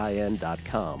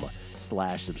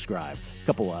vsin.com/subscribe. A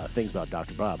couple things about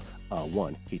Dr. Bob.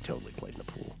 One, he totally played in the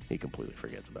pool. He completely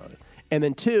forgets about it. And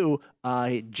then two,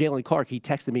 Jalen Clark, he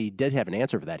texted me, he did have an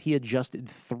answer for that. He adjusted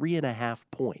 3.5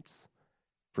 points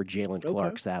for Jalen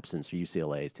Clark's absence for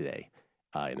UCLA today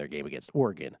in their game against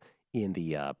Oregon in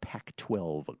the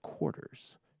Pac-12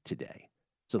 quarters today.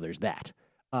 So there's that.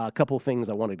 A couple of things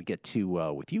I wanted to get to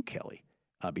with you, Kelly,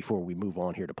 before we move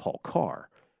on here to Paul Carr,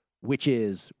 which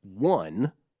is,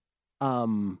 one,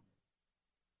 the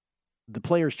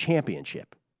Players'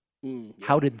 Championship.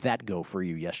 How did that go for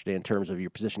you yesterday in terms of your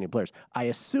positioning of players? I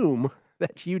assume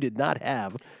that you did not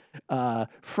have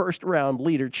first-round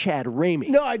leader Chad Ramey.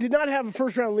 No, I did not have a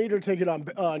first-round leader ticket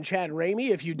on Chad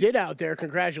Ramey. If you did out there,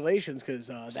 congratulations, because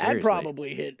that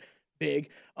probably hit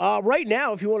big. Right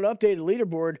now, if you want an updated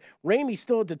leaderboard, Ramey's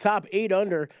still at the top 8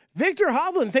 under. Victor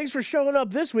Hovland, thanks for showing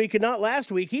up this week and not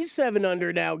last week. He's 7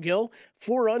 under now, Gil.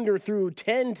 4 under through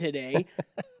 10 today.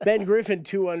 Ben Griffin,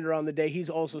 2 under on the day. He's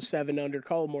also 7 under.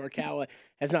 Colin Morikawa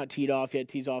has not teed off yet.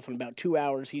 Tees off in about 2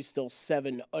 hours. He's still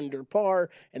 7 under par.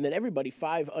 And then everybody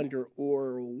 5 under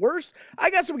or worse.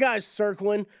 I got some guys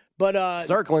circling. But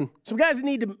some guys that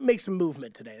need to make some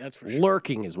movement today, that's for sure.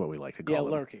 Lurking is what we like to call them.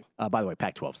 Yeah, lurking. By the way,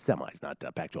 Pac-12 semis, not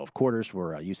Pac-12 quarters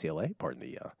for UCLA. Pardon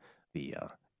the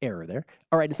error there.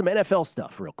 All right, and some NFL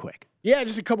stuff real quick. Yeah,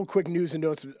 just a couple quick news and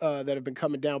notes that have been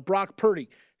coming down. Brock Purdy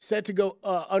set to go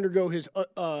undergo his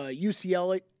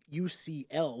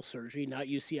UCL surgery, not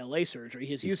UCLA surgery.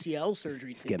 His UCL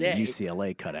surgery today. Getting the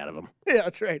UCLA cut out of him. Yeah,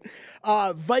 that's right.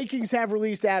 Vikings have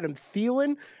released Adam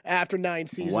Thielen after 9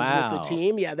 seasons with the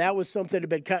team. Yeah, that was something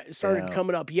that had been started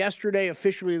coming up yesterday,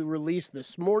 officially released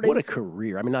this morning. What a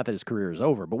career. I mean, not that his career is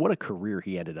over, but what a career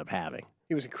he ended up having.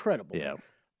 He was incredible. Yeah.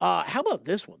 How about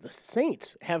this one? The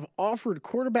Saints have offered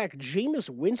quarterback Jameis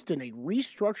Winston a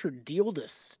restructured deal to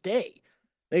stay.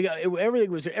 They got everybody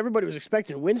was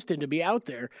expecting Winston to be out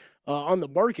there on the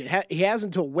market. He has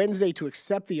until Wednesday to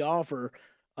accept the offer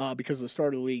because of the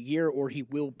start of the league year, or he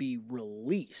will be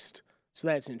released. So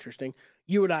that's interesting.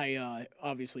 You and I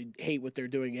obviously hate what they're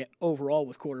doing overall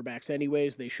with quarterbacks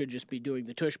anyways. They should just be doing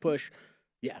the tush push.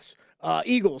 Yes.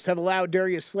 Eagles have allowed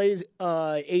Darius Slay's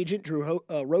agent, Drew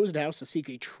Rosenhaus, to seek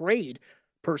a trade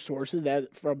per sources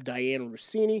that from Diana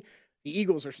Rossini. The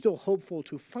Eagles are still hopeful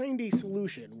to find a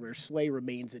solution where Slay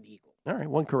remains an Eagle. All right,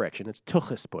 one correction. It's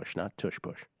tuchus push, not tush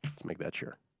push. Let's make that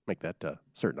sure. Make that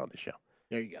certain on the show.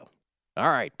 There you go.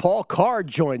 All right, Paul Carr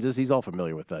joins us. He's all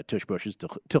familiar with tush pushes,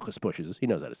 tuchus pushes. He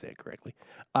knows how to say it correctly.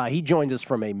 He joins us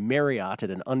from a Marriott at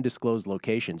an undisclosed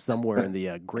location somewhere in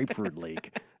the Grapefruit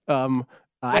League.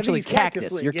 Actually,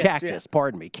 Cactus. League. Your yes, Cactus. Yeah.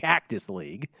 Pardon me, Cactus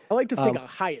League. I like to think a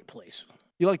Hyatt place.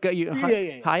 You like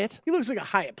Yeah. Hyatt? He looks like a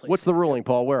Hyatt place. What's the ruling,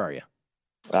 Paul? Where are you?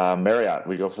 Marriott.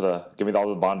 We go for give me all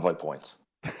the Bonvoy points.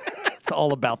 It's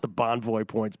all about the Bonvoy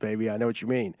points, baby. I know what you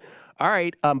mean. All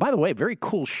right. By the way, very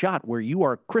cool shot where you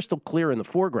are crystal clear in the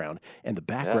foreground and the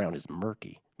background is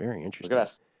murky. Very interesting. Look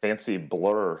at that fancy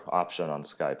blur option on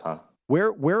Skype, huh?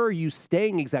 Where are you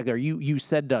staying exactly? Are you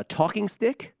said Talking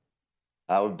Stick?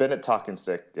 We've been at Talking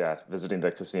Stick, visiting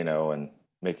the casino and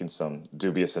making some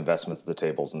dubious investments at the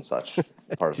tables and such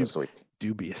part of this week.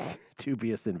 Dubious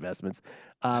investments.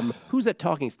 Who's at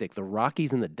Talking Stick? The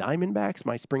Rockies and the Diamondbacks?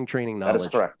 My spring training knowledge. That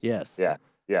is correct. Yes.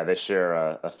 Yeah, they share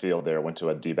a field there. Went to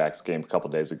a D-backs game a couple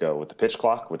days ago with the pitch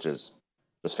clock, which is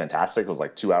just fantastic. It was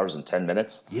like 2 hours and 10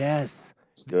 minutes. Yes.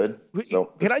 It's good. So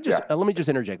can I just let me just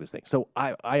interject this thing. So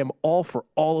I am all for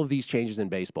all of these changes in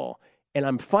baseball, and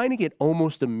I'm finding it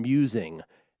almost amusing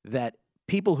that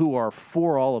people who are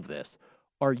for all of this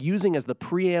are using as the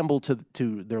preamble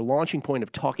to their launching point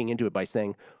of talking into it by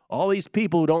saying, all these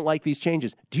people who don't like these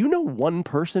changes. Do you know one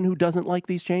person who doesn't like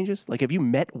these changes? Like, have you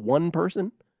met one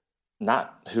person?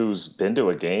 Not who's been to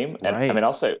a game. And right. I mean,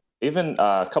 I'll say, even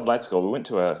a couple nights ago, we went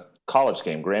to a college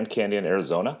game, Grand Canyon,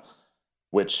 Arizona,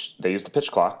 which they used the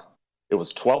pitch clock. It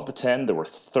was 12-10. There were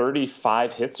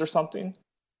 35 hits or something,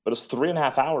 but it was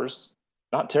 3.5 hours.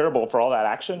 Not terrible for all that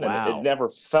action. Wow. And it never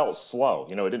felt slow.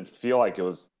 You know, it didn't feel like it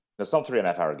was, some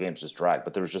 3.5 hour games just drag,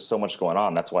 but there was just so much going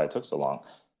on. That's why it took so long.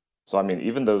 So, I mean,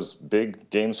 even those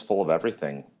big games full of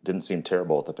everything didn't seem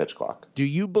terrible at the pitch clock. Do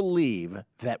you believe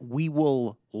that we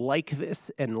will like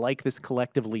this and like this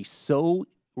collectively so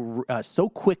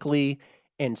quickly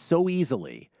and so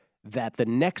easily that the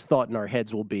next thought in our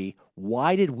heads will be,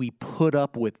 why did we put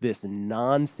up with this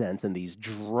nonsense and these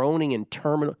droning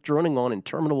on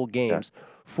interminable games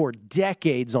for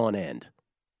decades on end?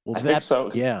 I think so.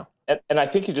 Yeah. And I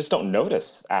think you just don't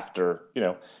notice after,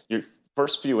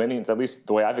 first few innings, at least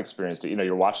the way I've experienced it,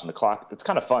 you're watching the clock. It's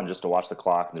kind of fun just to watch the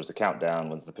clock, and there's a countdown,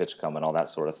 when's the pitch coming, all that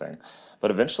sort of thing.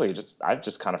 But eventually, I've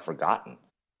just kind of forgotten.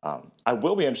 I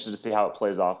will be interested to see how it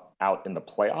plays out in the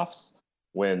playoffs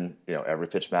when, every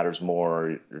pitch matters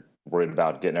more. You're worried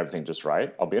about getting everything just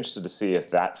right. I'll be interested to see if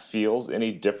that feels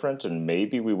any different, and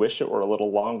maybe we wish it were a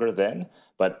little longer then.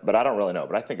 But I don't really know.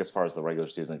 But I think as far as the regular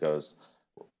season goes,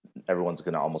 everyone's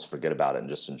going to almost forget about it and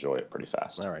just enjoy it pretty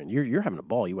fast. All right. You're having a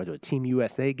ball. You went to a Team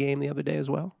USA game the other day as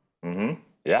well? Mm-hmm.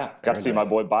 Yeah. Got to see my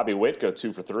boy Bobby Witt go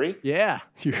 2 for 3. Yeah.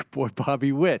 Your boy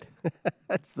Bobby Witt.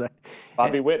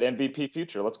 Bobby Witt, MVP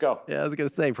future. Let's go. Yeah, I was going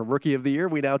to say, from Rookie of the Year,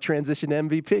 we now transition to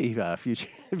MVP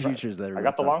futures. That I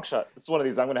got the long shot. It's one of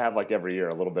these I'm going to have every year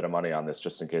a little bit of money on this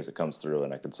just in case it comes through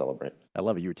and I can celebrate. I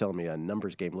love it. You were telling me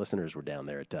Numbers Game listeners were down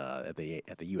there at the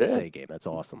USA game. That's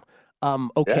awesome.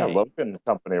 Okay. Yeah, Logan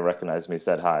Company recognized me,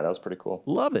 said hi. That was pretty cool.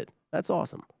 Love it. That's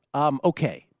awesome.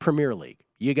 Okay, Premier League.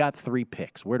 You got 3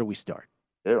 picks. Where do we start?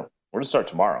 We're going to start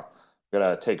tomorrow. We're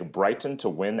going to take Brighton to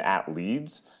win at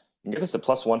Leeds. You can get this at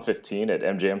plus 115 at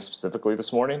MGM specifically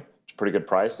this morning. It's a pretty good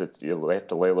price. They have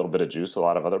to lay a little bit of juice a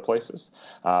lot of other places.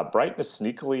 Brighton is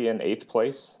sneakily in 8th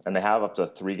place, and they have up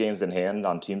to 3 games in hand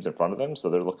on teams in front of them, so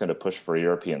they're looking to push for a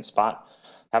European spot.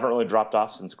 Haven't really dropped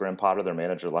off since Graham Potter, their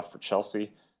manager, left for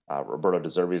Chelsea. Roberto De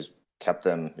Zerbi's kept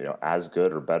them, as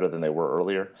good or better than they were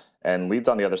earlier. And Leeds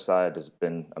on the other side has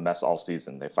been a mess all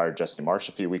season. They fired Jesse Marsch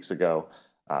a few weeks ago.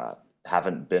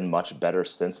 Haven't been much better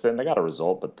since then. They got a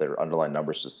result, but their underlying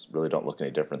numbers just really don't look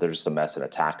any different. They're just a mess in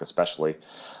attack, especially.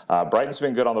 Brighton's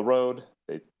been good on the road.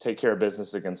 They take care of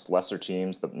business against lesser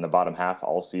teams in the bottom half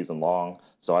all season long.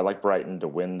 So I like Brighton to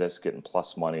win this, getting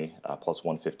plus money, plus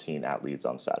 115 at Leeds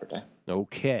on Saturday.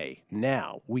 Okay.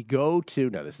 Now we go to,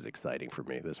 this is exciting for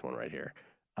me, this one right here.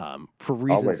 For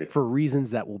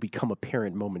reasons that will become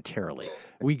apparent momentarily.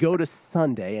 We go to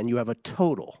Sunday, and you have a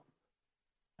total.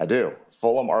 I do.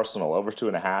 Fulham Arsenal over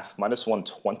 2.5, minus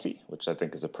 120, which I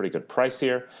think is a pretty good price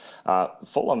here.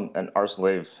 Fulham and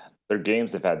Arsenal, their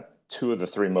games have had 2 of the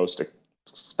 3 most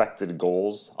expected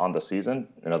goals on the season.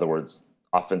 In other words,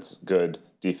 offense good,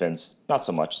 defense not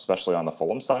so much, especially on the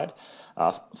Fulham side.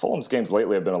 Fulham's games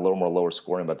lately have been a little more lower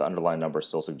scoring, but the underlying numbers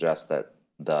still suggest that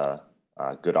the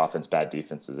good offense, bad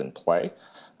defense is in play.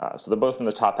 So they're both in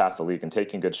the top half of the league and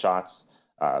taking good shots.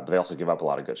 But they also give up a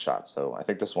lot of good shots. So I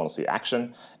think this one will see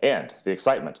action. And the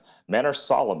excitement. Manor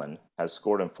Solomon has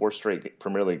scored in 4 straight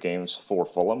Premier League games for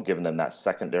Fulham, giving them that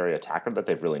secondary attacker that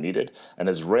they've really needed. An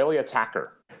Israeli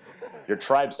attacker. Your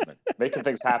tribesman. Making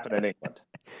things happen in England.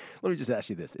 Let me just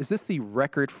ask you this. Is this the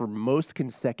record for most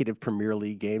consecutive Premier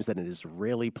League games that an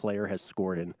Israeli player has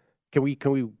scored in? Can we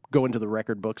go into the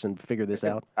record books and figure this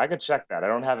out? I can check that. I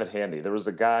don't have it handy. There was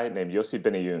a guy named Yossi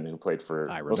Benayoun who played for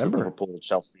Liverpool,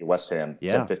 Chelsea, West Ham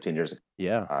 10, 15 years ago.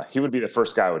 Yeah. He would be the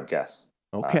first guy I would guess.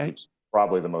 Okay. He's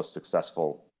probably the most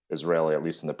successful Israeli, at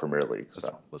least in the Premier League.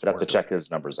 So let's have to check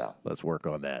his numbers out. Let's work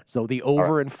on that. So the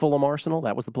over in Fulham Arsenal,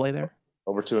 that was the play there?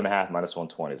 Over 2.5, minus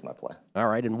 120 is my play. All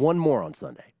right, and one more on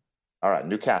Sunday. All right,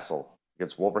 Newcastle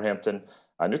against Wolverhampton.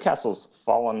 Newcastle's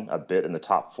fallen a bit in the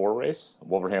top 4 race.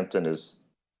 Wolverhampton is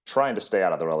trying to stay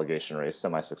out of the relegation race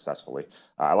semi-successfully.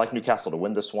 I like Newcastle to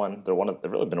win this one.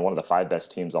 They've really been one of the 5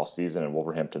 best teams all season, and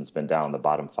Wolverhampton's been down in the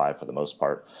bottom 5 for the most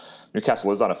part.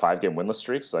 Newcastle is on a 5-game winless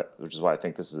streak, which is why I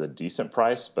think this is a decent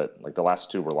price, but the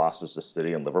last 2 were losses to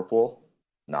City and Liverpool.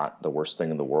 Not the worst thing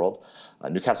in the world.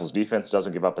 Newcastle's defense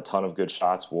doesn't give up a ton of good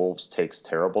shots. Wolves takes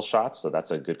terrible shots, so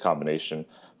that's a good combination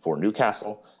for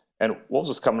Newcastle. And Wolves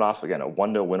is coming off, again, a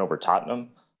 1-0 win over Tottenham.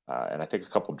 And I think a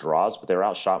couple draws, but they were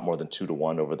outshot more than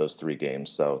 2-1 over those 3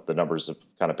 games. So the numbers have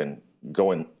kind of been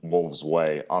going Wolves'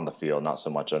 way on the field, not so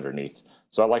much underneath.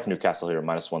 So I like Newcastle here,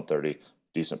 minus 130,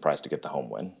 decent price to get the home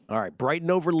win. All right,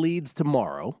 Brighton over Leeds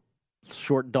tomorrow,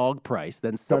 short dog price.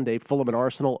 Then Sunday, Fulham and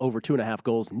Arsenal over 2.5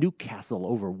 goals. Newcastle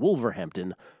over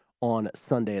Wolverhampton on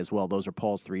Sunday as well. Those are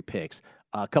Paul's 3 picks.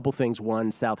 A couple things.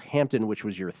 One, Southampton, which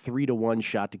was your 3-1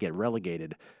 shot to get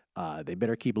relegated. They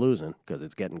better keep losing because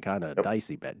it's getting kind of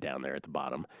dicey bet down there at the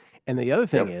bottom. And the other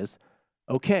thing is,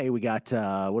 okay, we got,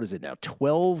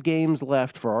 12 games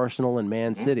left for Arsenal and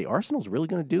Man City. Arsenal's really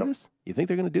going to do this? You think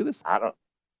they're going to do this?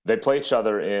 They play each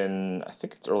other in, I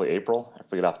think it's early April. I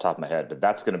forget off the top of my head. But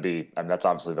that's going to be, that's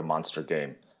obviously the monster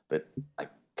game. But I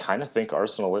kind of think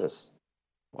Arsenal is.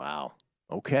 Wow.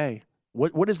 Okay.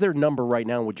 What is their number right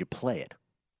now, and would you play it?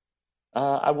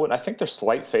 I would. I think they're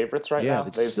slight favorites right now.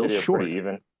 It's still short. Pretty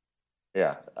even.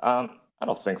 Yeah, I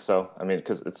don't think so. I mean,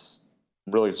 because it's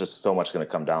really it's just so much going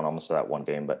to come down almost to that one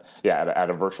game. But yeah, at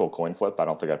a virtual coin flip, I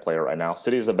don't think I'd play it right now.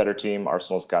 City is a better team.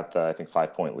 Arsenal's got the, I think,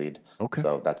 5-point lead. Okay.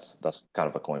 So that's kind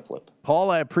of a coin flip. Paul,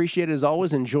 I appreciate it as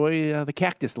always. Enjoy the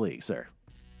Cactus League, sir.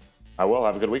 I will.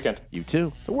 Have a good weekend. You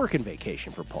too. It's a working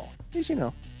vacation for Paul. He's,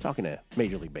 talking to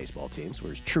Major League Baseball teams,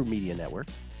 where his True Media Network.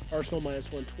 Arsenal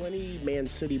 -120, Man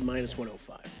City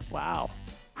 -105. Wow.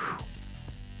 Whew.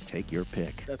 Take your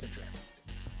pick. That's a draft.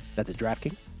 That's at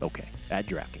DraftKings? Okay, at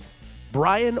DraftKings.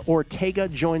 Brian Ortega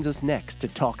joins us next to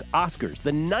talk Oscars.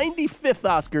 The 95th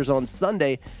Oscars on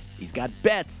Sunday. He's got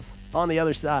bets on the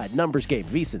other side. Numbers Game,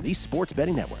 VSiN, the Sports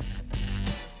Betting Network.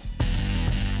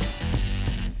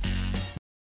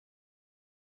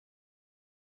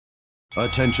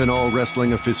 Attention all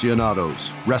wrestling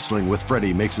aficionados. Wrestling with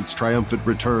Freddie makes its triumphant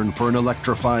return for an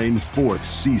electrifying 4th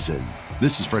season.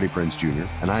 This is Freddie Prinze Jr.,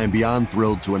 and I am beyond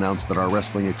thrilled to announce that our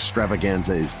wrestling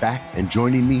extravaganza is back, and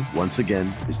joining me once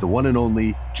again is the one and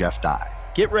only Jeff Dye.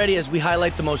 Get ready as we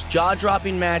highlight the most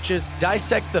jaw-dropping matches,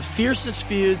 dissect the fiercest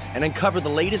feuds, and uncover the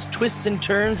latest twists and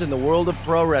turns in the world of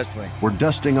pro wrestling. We're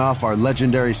dusting off our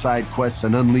legendary side quests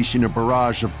and unleashing a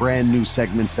barrage of brand new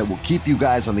segments that will keep you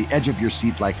guys on the edge of your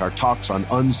seat like our talks on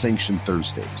Unsanctioned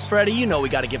Thursdays. Freddie, you know we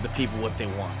got to give the people what they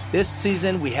want. This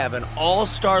season, we have an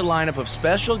all-star lineup of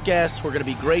special guests who are going to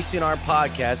be gracing our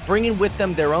podcast, bringing with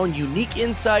them their own unique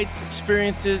insights,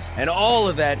 experiences, and all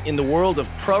of that in the world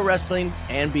of pro wrestling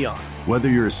and beyond. Whether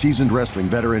you're a seasoned wrestling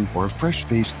veteran or a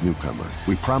fresh-faced newcomer,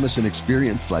 we promise an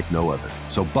experience like no other.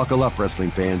 So buckle up,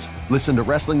 wrestling fans. Listen to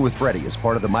Wrestling with Freddie as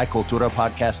part of the My Cultura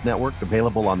Podcast Network,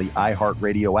 available on the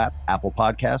iHeartRadio app, Apple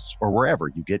Podcasts, or wherever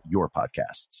you get your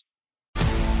podcasts.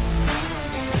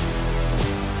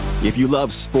 If you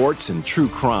love sports and true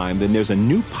crime, then there's a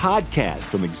new podcast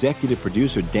from executive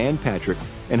producer Dan Patrick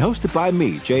and hosted by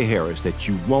me, Jay Harris, that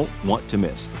you won't want to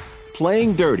miss.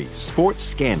 Playing Dirty: Sports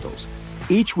Scandals.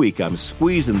 Each week, I'm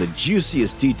squeezing the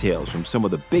juiciest details from some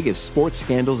of the biggest sports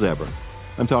scandals ever.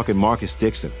 I'm talking Marcus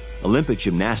Dixon, Olympic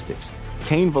gymnastics,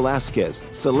 Cain Velasquez,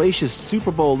 salacious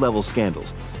Super Bowl-level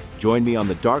scandals. Join me on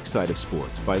the dark side of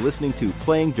sports by listening to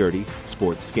Playing Dirty: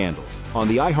 Sports Scandals on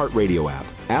the iHeartRadio app,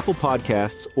 Apple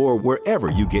Podcasts, or wherever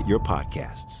you get your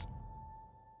podcasts.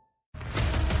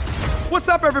 What's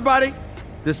up, everybody?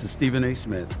 This is Stephen A.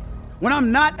 Smith. When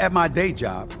I'm not at my day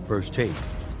job, First Take,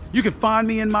 you can find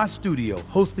me in my studio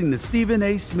hosting the Stephen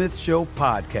A. Smith Show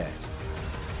podcast.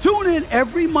 Tune in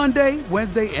every Monday,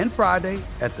 Wednesday, and Friday,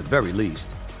 at the very least,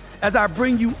 as I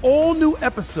bring you all new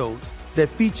episodes that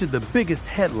feature the biggest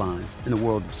headlines in the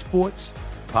world of sports,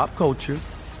 pop culture,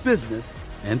 business,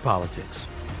 and politics.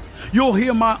 You'll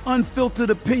hear my unfiltered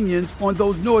opinions on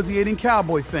those nauseating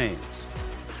Cowboy fans,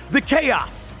 the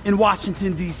chaos in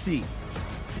Washington, D.C.,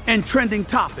 and trending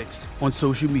topics on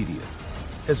social media,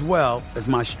 as well as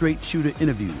my straight shooter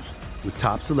interviews with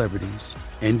top celebrities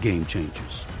and game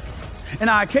changers. And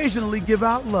I occasionally give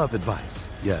out love advice.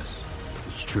 Yes,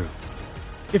 it's true.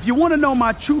 If you want to know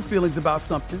my true feelings about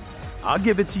something, I'll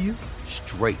give it to you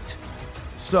straight.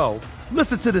 So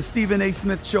listen to the Stephen A.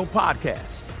 Smith Show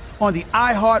podcast on the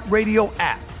iHeartRadio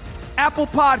app, Apple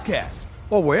Podcasts,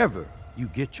 or wherever you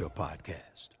get your podcast.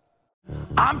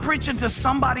 I'm preaching to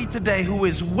somebody today who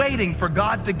is waiting for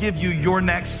God to give you your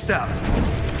next step.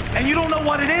 And you don't know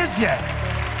what it is yet.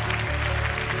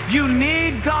 You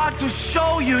need God to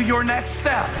show you your next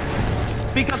step.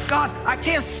 Because God, I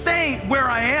can't stay where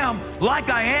I am, like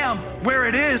I am, where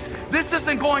it is. This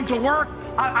isn't going to work.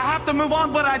 I have to move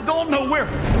on, but I don't know where.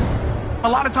 A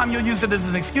lot of time you'll use it as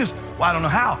an excuse. Well, I don't know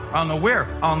how. I don't know where.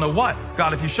 I don't know what.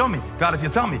 God, if you show me. God, if you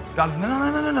tell me. God, if...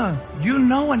 No. You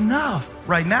know enough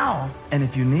right now. And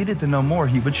if you needed to know more,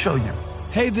 he would show you.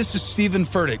 Hey, this is Stephen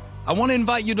Furtick. I want to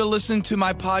invite you to listen to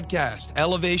my podcast,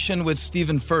 Elevation with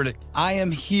Stephen Furtick. I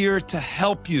am here to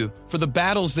help you for the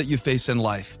battles that you face in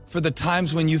life, for the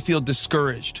times when you feel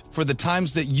discouraged, for the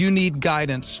times that you need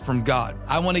guidance from God.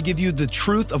 I want to give you the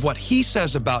truth of what he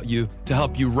says about you to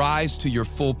help you rise to your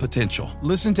full potential.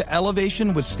 Listen to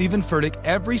Elevation with Stephen Furtick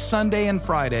every Sunday and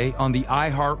Friday on the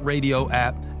iHeartRadio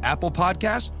app, Apple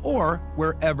Podcasts, or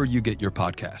wherever you get your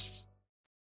podcasts.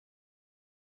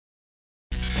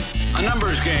 A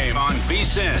numbers game on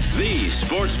VSiN, the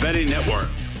Sports Betting Network.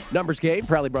 Numbers Game,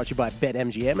 proudly brought to you by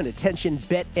BetMGM. And attention,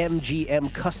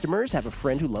 BetMGM customers. Have a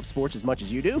friend who loves sports as much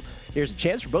as you do. Here's a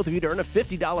chance for both of you to earn a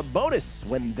 $50 bonus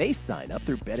when they sign up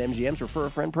through BetMGM's Refer a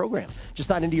Friend program. Just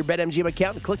sign into your BetMGM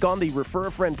account and click on the Refer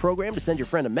a Friend program to send your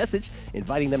friend a message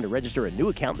inviting them to register a new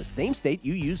account in the same state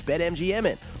you use BetMGM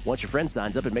in. Once your friend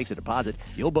signs up and makes a deposit,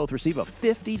 you'll both receive a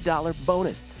 $50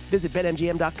 bonus. Visit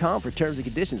BetMGM.com for terms and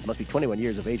conditions. Must be 21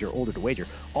 years of age or older to wager.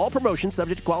 All promotions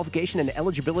subject to qualification and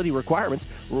eligibility requirements.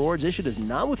 rewards issued as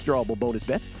non-withdrawable bonus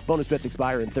bets. Bonus bets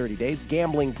expire in 30 days.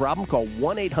 Gambling problem? Call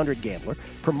 1-800-GAMBLER.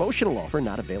 Promotional offer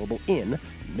not available in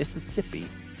Mississippi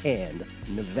and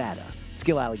Nevada.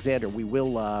 Skill Alexander, we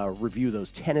will review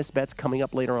those tennis bets coming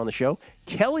up later on the show.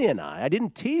 Kelly and I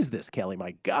didn't tease this, Kelly.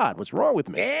 My God, what's wrong with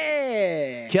me?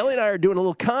 Yeah. Kelly and I are doing a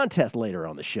little contest later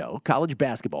on the show, college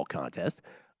basketball contest,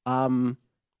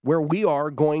 where we are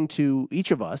going to,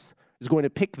 each of us is going to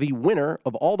pick the winner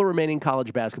of all the remaining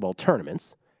college basketball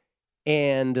tournaments,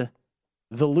 and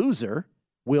the loser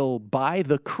will buy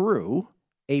the crew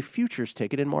a futures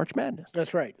ticket in March Madness.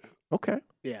 That's right. Okay.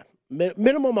 Yeah.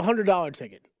 Minimum $100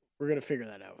 ticket. We're going to figure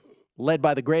that out. Led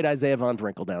by the great Isaiah Von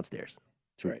Vrinkle downstairs.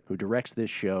 That's right. Who directs this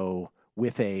show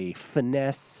with a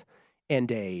finesse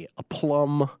and a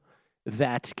aplomb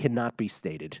that cannot be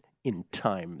stated in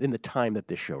the time that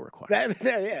this show requires.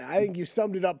 Yeah, I think you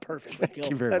summed it up perfectly. Thank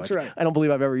you very That's much. right. I don't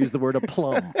believe I've ever used the word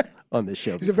aplomb on this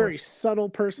show He's a very subtle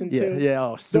person, too.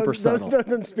 Yeah, super subtle.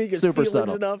 Doesn't speak his super feelings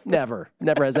subtle. enough. Never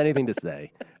has anything to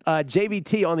say.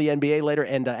 JVT on the NBA later,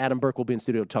 and Adam Burke will be in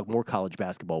studio to talk more college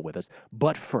basketball with us.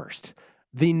 But first,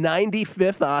 the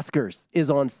 95th Oscars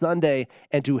is on Sunday,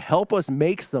 and to help us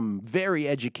make some very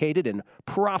educated and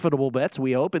profitable bets,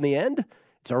 we hope in the end,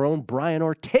 it's our own Brian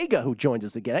Ortega who joins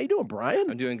us again. How you doing, Brian?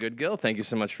 I'm doing good, Gil. Thank you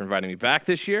so much for inviting me back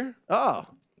this year. Oh,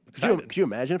 could you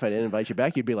imagine if I didn't invite you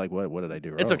back? You'd be like, "What did I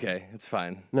do wrong?" It's okay. It's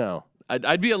fine. No,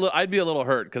 I'd be a little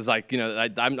hurt because, like, you know,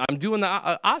 I'm doing the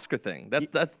Oscar thing.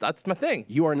 That's my thing.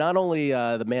 You are not only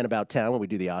the man about town when we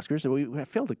do the Oscars. We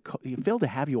failed to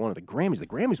have you on at the Grammys. The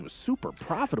Grammys was super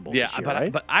profitable. Yeah, this year, but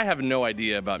right? but I have no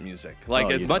idea about music. Like,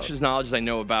 as much as knowledge as I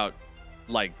know about,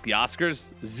 like, the Oscars,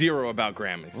 zero about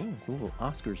Grammys. Oh, there's a little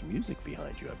Oscars music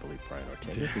behind you, I believe, Brian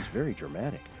Ortega. This is very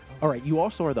dramatic. All right, you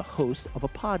also are the host of a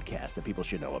podcast that people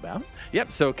should know about.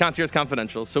 Yep, so Concierge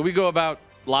Confidential. So we go about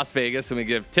Las Vegas and we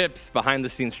give tips,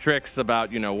 behind-the-scenes tricks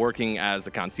about, you know, working as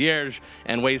a concierge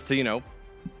and ways to, you know,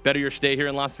 better your stay here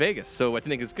in Las Vegas. So I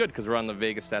think it's good because we're on the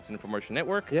Vegas Stats and Infomercial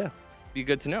Network. Yeah. Be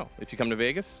good to know. If you come to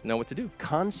Vegas, know what to do.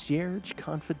 Concierge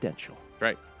Confidential.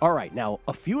 Right. All right, now,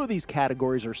 a few of these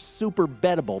categories are super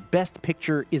bettable. Best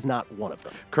Picture is not one of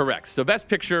them. Correct. So Best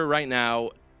Picture right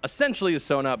now essentially is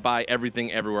sewn up by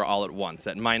Everything Everywhere All at Once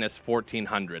at minus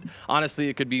 1,400. Honestly,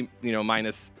 it could be, you know,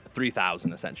 minus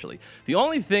 3,000 essentially. The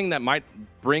only thing that might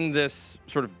bring this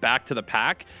sort of back to the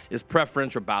pack is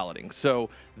preferential balloting. So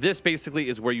this basically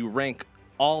is where you rank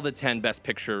all the 10 Best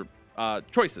Picture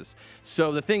choices.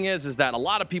 So the thing is that a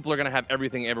lot of people are going to have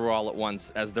Everything Everywhere All at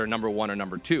Once as their number one or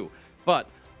number two. But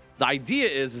the idea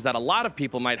is that a lot of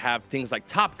people might have things like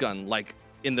Top Gun, like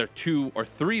in their 2 or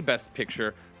 3 Best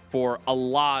Picture for a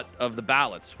lot of the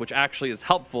ballots, which actually is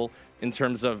helpful in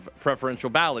terms of preferential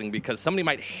balloting because somebody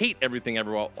might hate Everything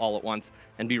Everywhere All at Once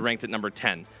and be ranked at number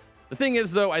 10. The thing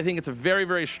is, though, I think it's a very,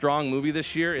 very strong movie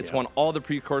this year. It's won all the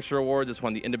Precursor Awards. It's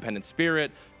won the Independent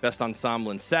Spirit, Best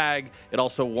Ensemble in SAG. It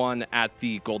also won at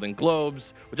the Golden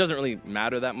Globes, which doesn't really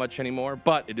matter that much anymore,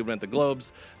 but it did win at the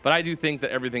Globes. But I do think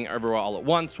that Everything Everywhere All at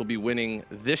Once will be winning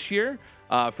this year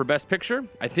for Best Picture.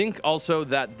 I think also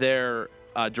that their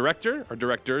director or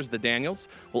directors, the Daniels,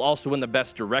 will also win the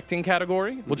Best Directing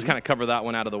category. We'll just kind of cover that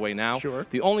one out of the way now. Sure.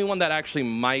 The only one that actually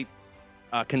might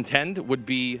contend would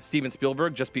be Steven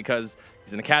Spielberg, just because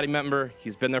he's an Academy member.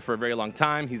 He's been there for a very long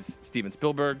time. He's Steven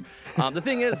Spielberg. The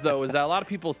thing is, though, is that a lot of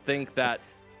people think that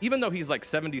even though he's like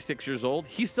 76 years old,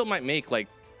 he still might make like,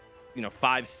 you know,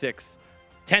 5, 6,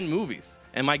 10 movies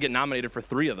and might get nominated for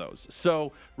 3 of those.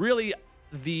 So really,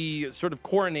 the sort of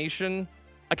coronation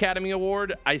Academy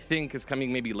Award, I think, is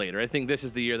coming maybe later. I think this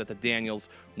is the year that the Daniels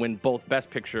win both Best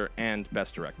Picture and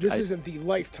Best Director. This isn't the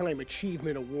Lifetime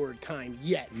Achievement Award time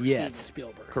yet for Steven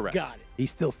Spielberg. Correct. Got it.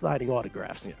 He's still signing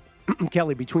autographs. Yeah.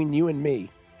 Kelly, between you and me,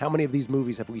 how many of these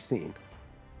movies have we seen?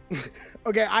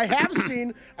 Okay, I've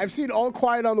seen All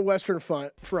Quiet on the Western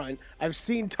Front. I've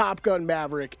seen Top Gun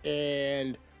Maverick,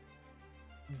 and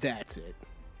that's it.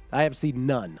 I have seen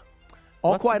none.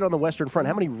 All Quiet on the Western Front.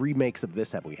 How many remakes of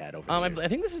this have we had over the years? I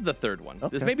think this is the 3rd one. Okay.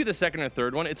 This may be the 2nd or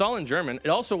 3rd one. It's all in German. It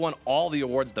also won all the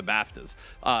awards, the BAFTAs.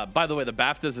 By the way, the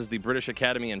BAFTAs is the British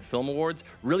Academy and Film Awards,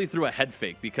 really threw a head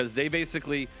fake because they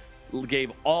basically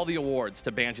gave all the awards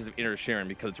to Banshees of Inisherin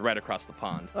because it's right across the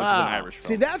pond, which is an Irish film.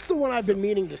 See, that's the one I've been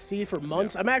meaning to see for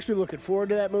months. I'm actually looking forward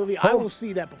to that movie. I will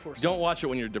see that before Don't watch it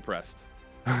when you're depressed.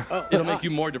 Oh, It'll make you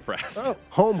more depressed. Oh.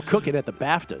 Home cooking at the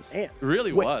BAFTAs. It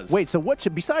really wait, was. Wait, so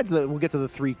besides we'll get to the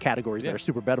 3 categories that are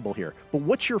super bettable here, but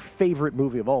what's your favorite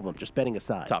movie of all of them, just betting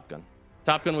aside? Top Gun.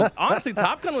 Top Gun was, honestly,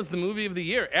 Top Gun was the movie of the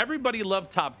year. Everybody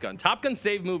loved Top Gun. Top Gun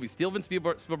saved movies. Steven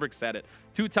Spielberg said it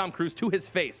to Tom Cruise, to his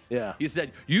face. Yeah. He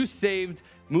said, you saved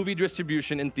movie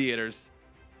distribution in theaters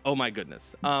Oh, my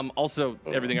goodness. Also,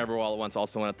 Everything Everywhere All at Once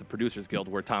also went at the Producers Guild,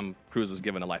 where Tom Cruise was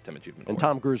given a Lifetime Achievement And Award.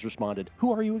 Tom Cruise responded,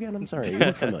 "Who are you again? I'm sorry, you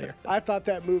look familiar." I thought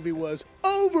that movie was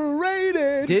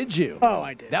overrated. Did you? Oh,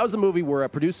 I did. That was the movie where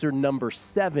producer number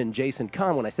 7, Jason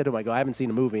Kahn, when I said to him, I haven't seen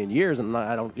a movie in years, and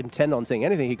I don't intend on saying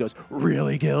anything. He goes,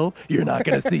 "Really, Gil? You're not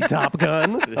going to see Top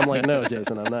Gun?" I'm like, "No,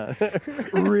 Jason, I'm not."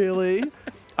 Really?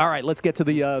 All right, let's get to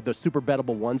the super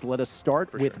bettable ones. Let us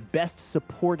start with Best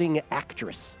Supporting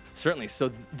Actress. Certainly. So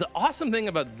the awesome thing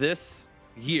about this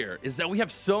year is that we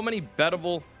have so many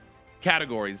bettable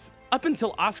categories. Up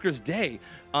until Oscars Day,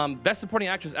 Best Supporting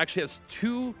Actress actually has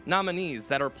 2 nominees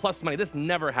that are plus money. This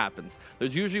never happens.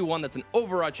 There's usually one that's an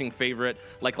overarching favorite,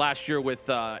 like last year with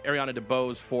Ariana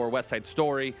DeBose for West Side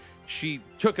Story. She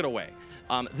took it away.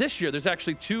 This year, there's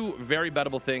actually 2 very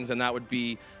bettable things, and that would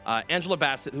be Angela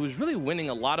Bassett, who is really winning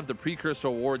a lot of the precursor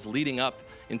awards leading up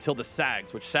until the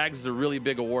SAGs, which SAGs is a really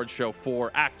big award show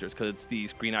for actors because it's the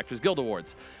Screen Actors Guild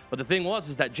Awards. But the thing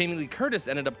is that Jamie Lee Curtis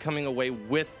ended up coming away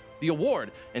with the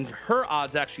award, and her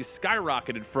odds actually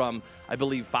skyrocketed from, I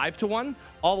believe, 5-1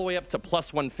 all the way up to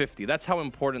plus 150. That's how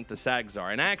important the SAGs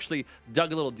are. And I actually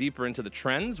dug a little deeper into the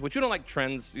trends, which you don't like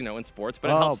trends, in sports,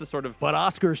 but it helps to sort of. But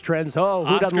Oscars trends,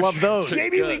 who doesn't love those?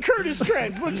 Jamie Lee Curtis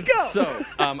trends, let's go. So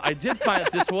I did find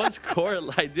that it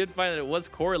was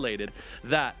correlated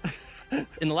that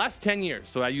in the last 10 years.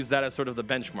 So I use that as sort of the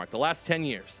benchmark. The last 10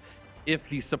 years, if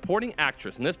the supporting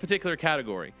actress in this particular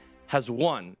category has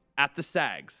won at the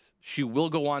SAGs, she will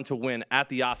go on to win at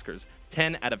the Oscars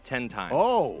 10 out of 10 times.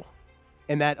 Oh,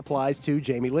 and that applies to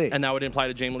Jamie Lee. And that would apply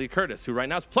to Jamie Lee Curtis, who right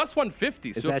now is plus 150.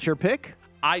 Is that your pick?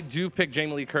 I do pick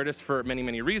Jamie Lee Curtis for many,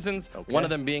 many reasons. Okay. One of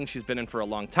them being she's been in for a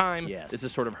long time. Yes. This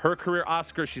is sort of her career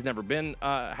Oscar. She's never been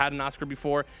had an Oscar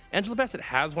before. Angela Bassett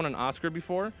has won an Oscar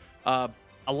before.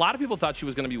 A lot of people thought she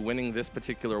was going to be winning this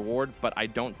particular award, but I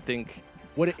don't think.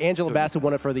 What did Angela Bassett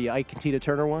won it for the Ike and Tina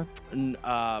Turner one?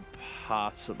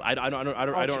 Possibly. I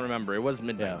don't remember. It was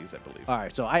mid-90s, I believe. All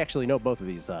right, so I actually know both of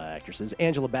these actresses.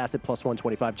 Angela Bassett plus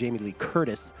 125, Jamie Lee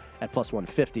Curtis at plus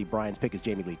 150. Brian's pick is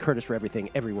Jamie Lee Curtis for Everything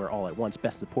Everywhere All at Once.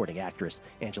 Best Supporting Actress,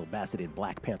 Angela Bassett in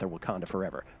Black Panther: Wakanda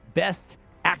Forever. Best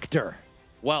Actor.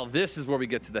 Well, this is where we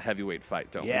get to the heavyweight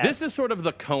fight, don't we? Yes. This is sort of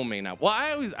the co-main now. Well,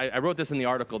 I wrote this in the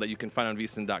article that you can find on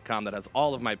vsin.com that has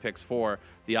all of my picks for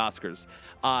the Oscars.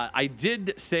 I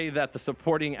did say that the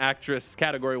supporting actress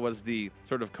category was the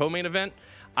sort of co-main event.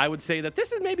 I would say that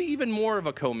this is maybe even more of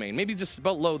a co-main, maybe just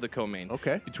below the co-main.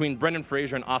 Okay. Between Brendan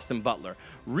Fraser and Austin Butler.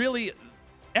 Really,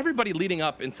 everybody leading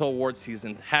up until award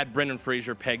season had Brendan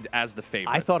Fraser pegged as the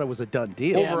favorite. I thought it was a done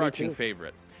deal. Overarching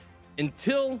favorite.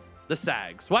 Until the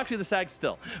SAGs. Well, actually, the SAGs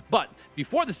still. But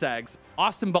before the SAGs,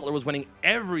 Austin Butler was winning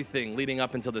everything leading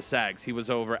up until the SAGs. He was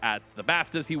over at the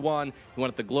BAFTAs. He won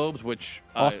at the Globes, which...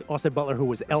 Austin Butler, who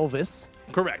was Elvis.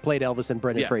 Correct. Played Elvis and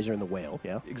Brendan Fraser in The Whale.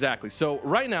 Yeah. Exactly. So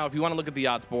right now, if you want to look at the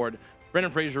odds board,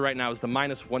 Brendan Fraser right now is the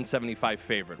minus 175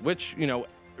 favorite, which,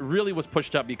 really was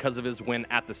pushed up because of his win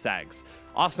at the SAGs.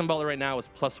 Austin Butler right now is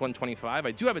plus 125.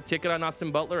 I do have a ticket on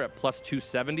Austin Butler at plus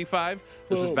 275.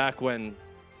 This was back when...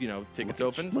 tickets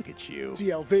opened. Look at you.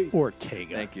 CLV.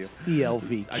 Ortega. Thank you.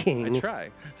 CLV King. I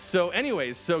try. So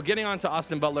anyways, getting on to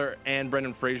Austin Butler and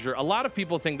Brendan Fraser, a lot of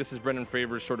people think this is Brendan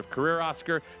Fraser's sort of career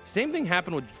Oscar. Same thing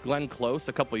happened with Glenn Close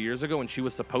a couple years ago when she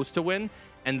was supposed to win.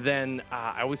 And then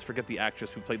I always forget the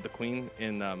actress who played the Queen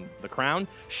in The Crown.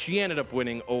 She ended up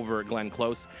winning over Glenn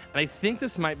Close. And I think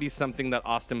this might be something that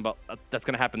that's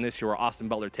going to happen this year where Austin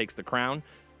Butler takes the crown.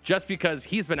 Just because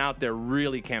he's been out there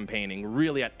really campaigning,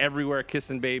 really at everywhere,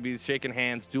 kissing babies, shaking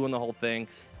hands, doing the whole thing.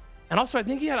 And also, I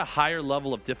think he had a higher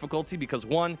level of difficulty because,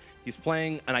 one, he's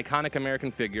playing an iconic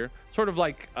American figure, sort of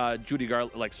like Judy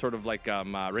Garland,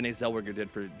 Renee Zellweger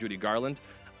did for Judy Garland.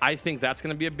 I think that's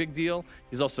going to be a big deal.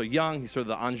 He's also young. He's sort of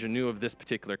the ingenue of this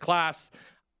particular class.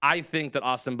 I think that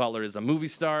Austin Butler is a movie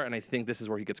star, and I think this is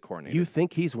where he gets coronated. You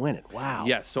think he's winning? Wow.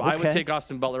 Yes, so I would take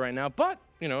Austin Butler right now. But,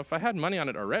 if I had money on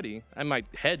it already, I might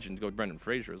hedge and go with Brendan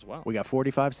Fraser as well. We got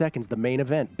 45 seconds. The main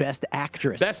event, Best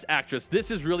Actress. Best Actress. This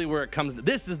is really where it comes.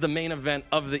 This is the main event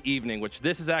of the evening, which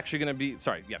this is actually going to be,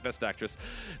 Best Actress.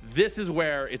 This is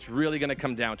where it's really going to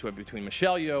come down to it between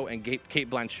Michelle Yeoh and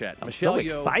Cate Blanchett. I'm so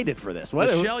excited for this.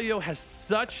 Michelle Yeoh has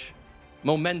such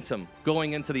momentum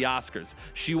going into the Oscars.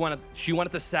 She won at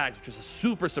the SAGs, which was a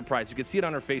super surprise. You could see it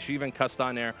on her face. She even cussed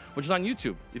on air, which is on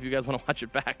YouTube if you guys want to watch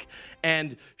it back.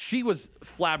 And she was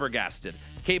flabbergasted.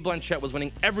 Cate Blanchett was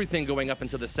winning everything going up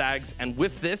into the SAGs. And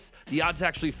with this, the odds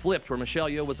actually flipped where Michelle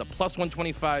Yeoh was a plus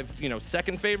 125,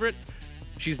 second favorite.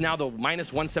 She's now the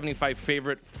minus 175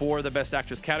 favorite for the Best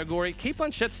Actress category. Cate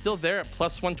Blanchett's still there at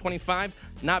plus 125.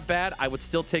 not bad. I would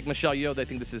still take Michelle Yeoh. I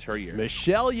think this is her year.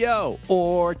 Michelle Yeoh,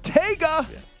 Ortega.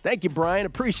 Yeah. Thank you, Brian.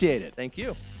 Appreciate it. Thank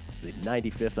you. The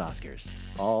 95th Oscars.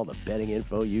 All the betting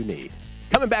info you need.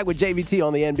 Coming back with JVT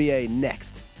on the NBA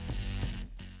next.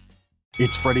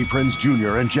 It's Freddie Prinze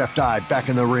Jr. and Jeff Dye back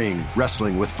in the ring.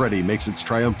 Wrestling with Freddie makes its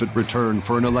triumphant return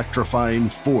for an electrifying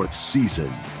 4th season.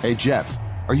 Hey, Jeff,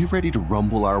 are you ready to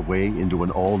rumble our way into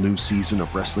an all-new season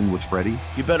of Wrestling with Freddie?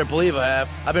 You better believe I have.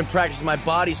 I've been practicing my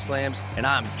body slams, and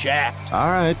I'm jacked. All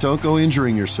right, don't go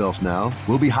injuring yourself now.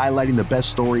 We'll be highlighting the best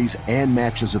stories and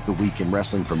matches of the week in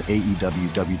wrestling from AEW,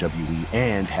 WWE,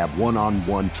 and have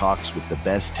one-on-one talks with the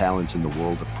best talents in the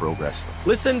world of pro wrestling.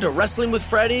 Listen to Wrestling with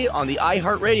Freddie on the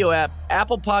iHeartRadio app,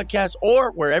 Apple Podcasts,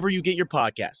 or wherever you get your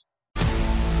podcasts.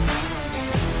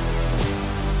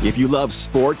 If you love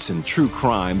sports and true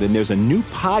crime, then there's a new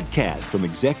podcast from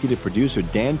executive producer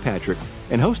Dan Patrick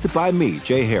and hosted by me,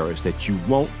 Jay Harris, that you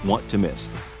won't want to miss.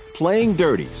 Playing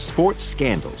Dirty: Sports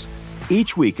Scandals.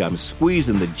 Each week, I'm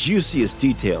squeezing the juiciest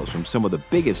details from some of the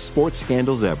biggest sports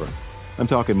scandals ever. I'm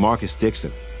talking Marcus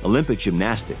Dixon, Olympic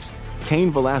gymnastics, Cain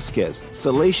Velasquez,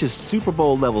 salacious Super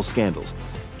Bowl-level scandals.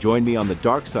 Join me on the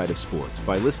dark side of sports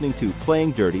by listening to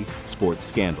Playing Dirty: Sports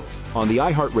Scandals on the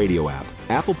iHeartRadio app,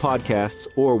 Apple Podcasts,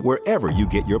 or wherever you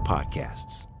get your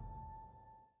podcasts.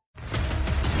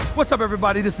 What's up,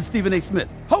 everybody? This is Stephen A. Smith,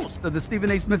 host of the Stephen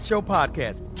A. Smith Show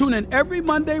podcast. Tune in every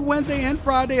Monday, Wednesday, and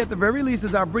Friday at the very least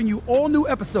as I bring you all new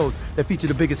episodes that feature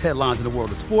the biggest headlines in the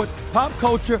world of sports, pop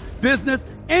culture, business,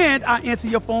 and I answer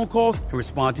your phone calls and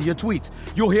respond to your tweets.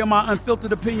 You'll hear my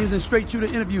unfiltered opinions and straight-shooter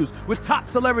interviews with top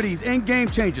celebrities and game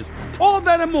changers. All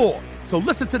that and more. So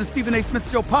listen to the Stephen A. Smith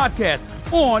Show podcast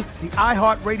on the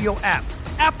iHeartRadio app,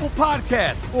 Apple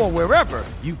Podcasts, or wherever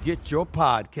you get your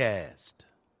podcast.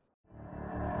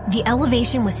 The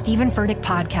Elevation with Stephen Furtick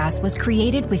podcast was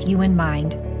created with you in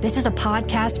mind. This is a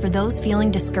podcast for those feeling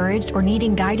discouraged or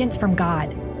needing guidance from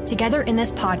God. Together in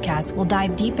this podcast, we'll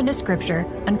dive deep into Scripture,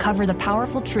 uncover the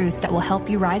powerful truths that will help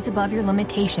you rise above your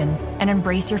limitations and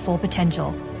embrace your full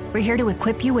potential. We're here to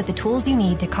equip you with the tools you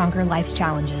need to conquer life's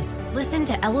challenges. Listen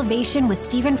to Elevation with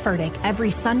Stephen Furtick every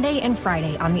Sunday and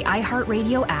Friday on the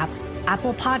iHeartRadio app,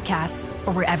 Apple Podcasts,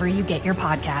 or wherever you get your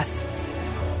podcasts.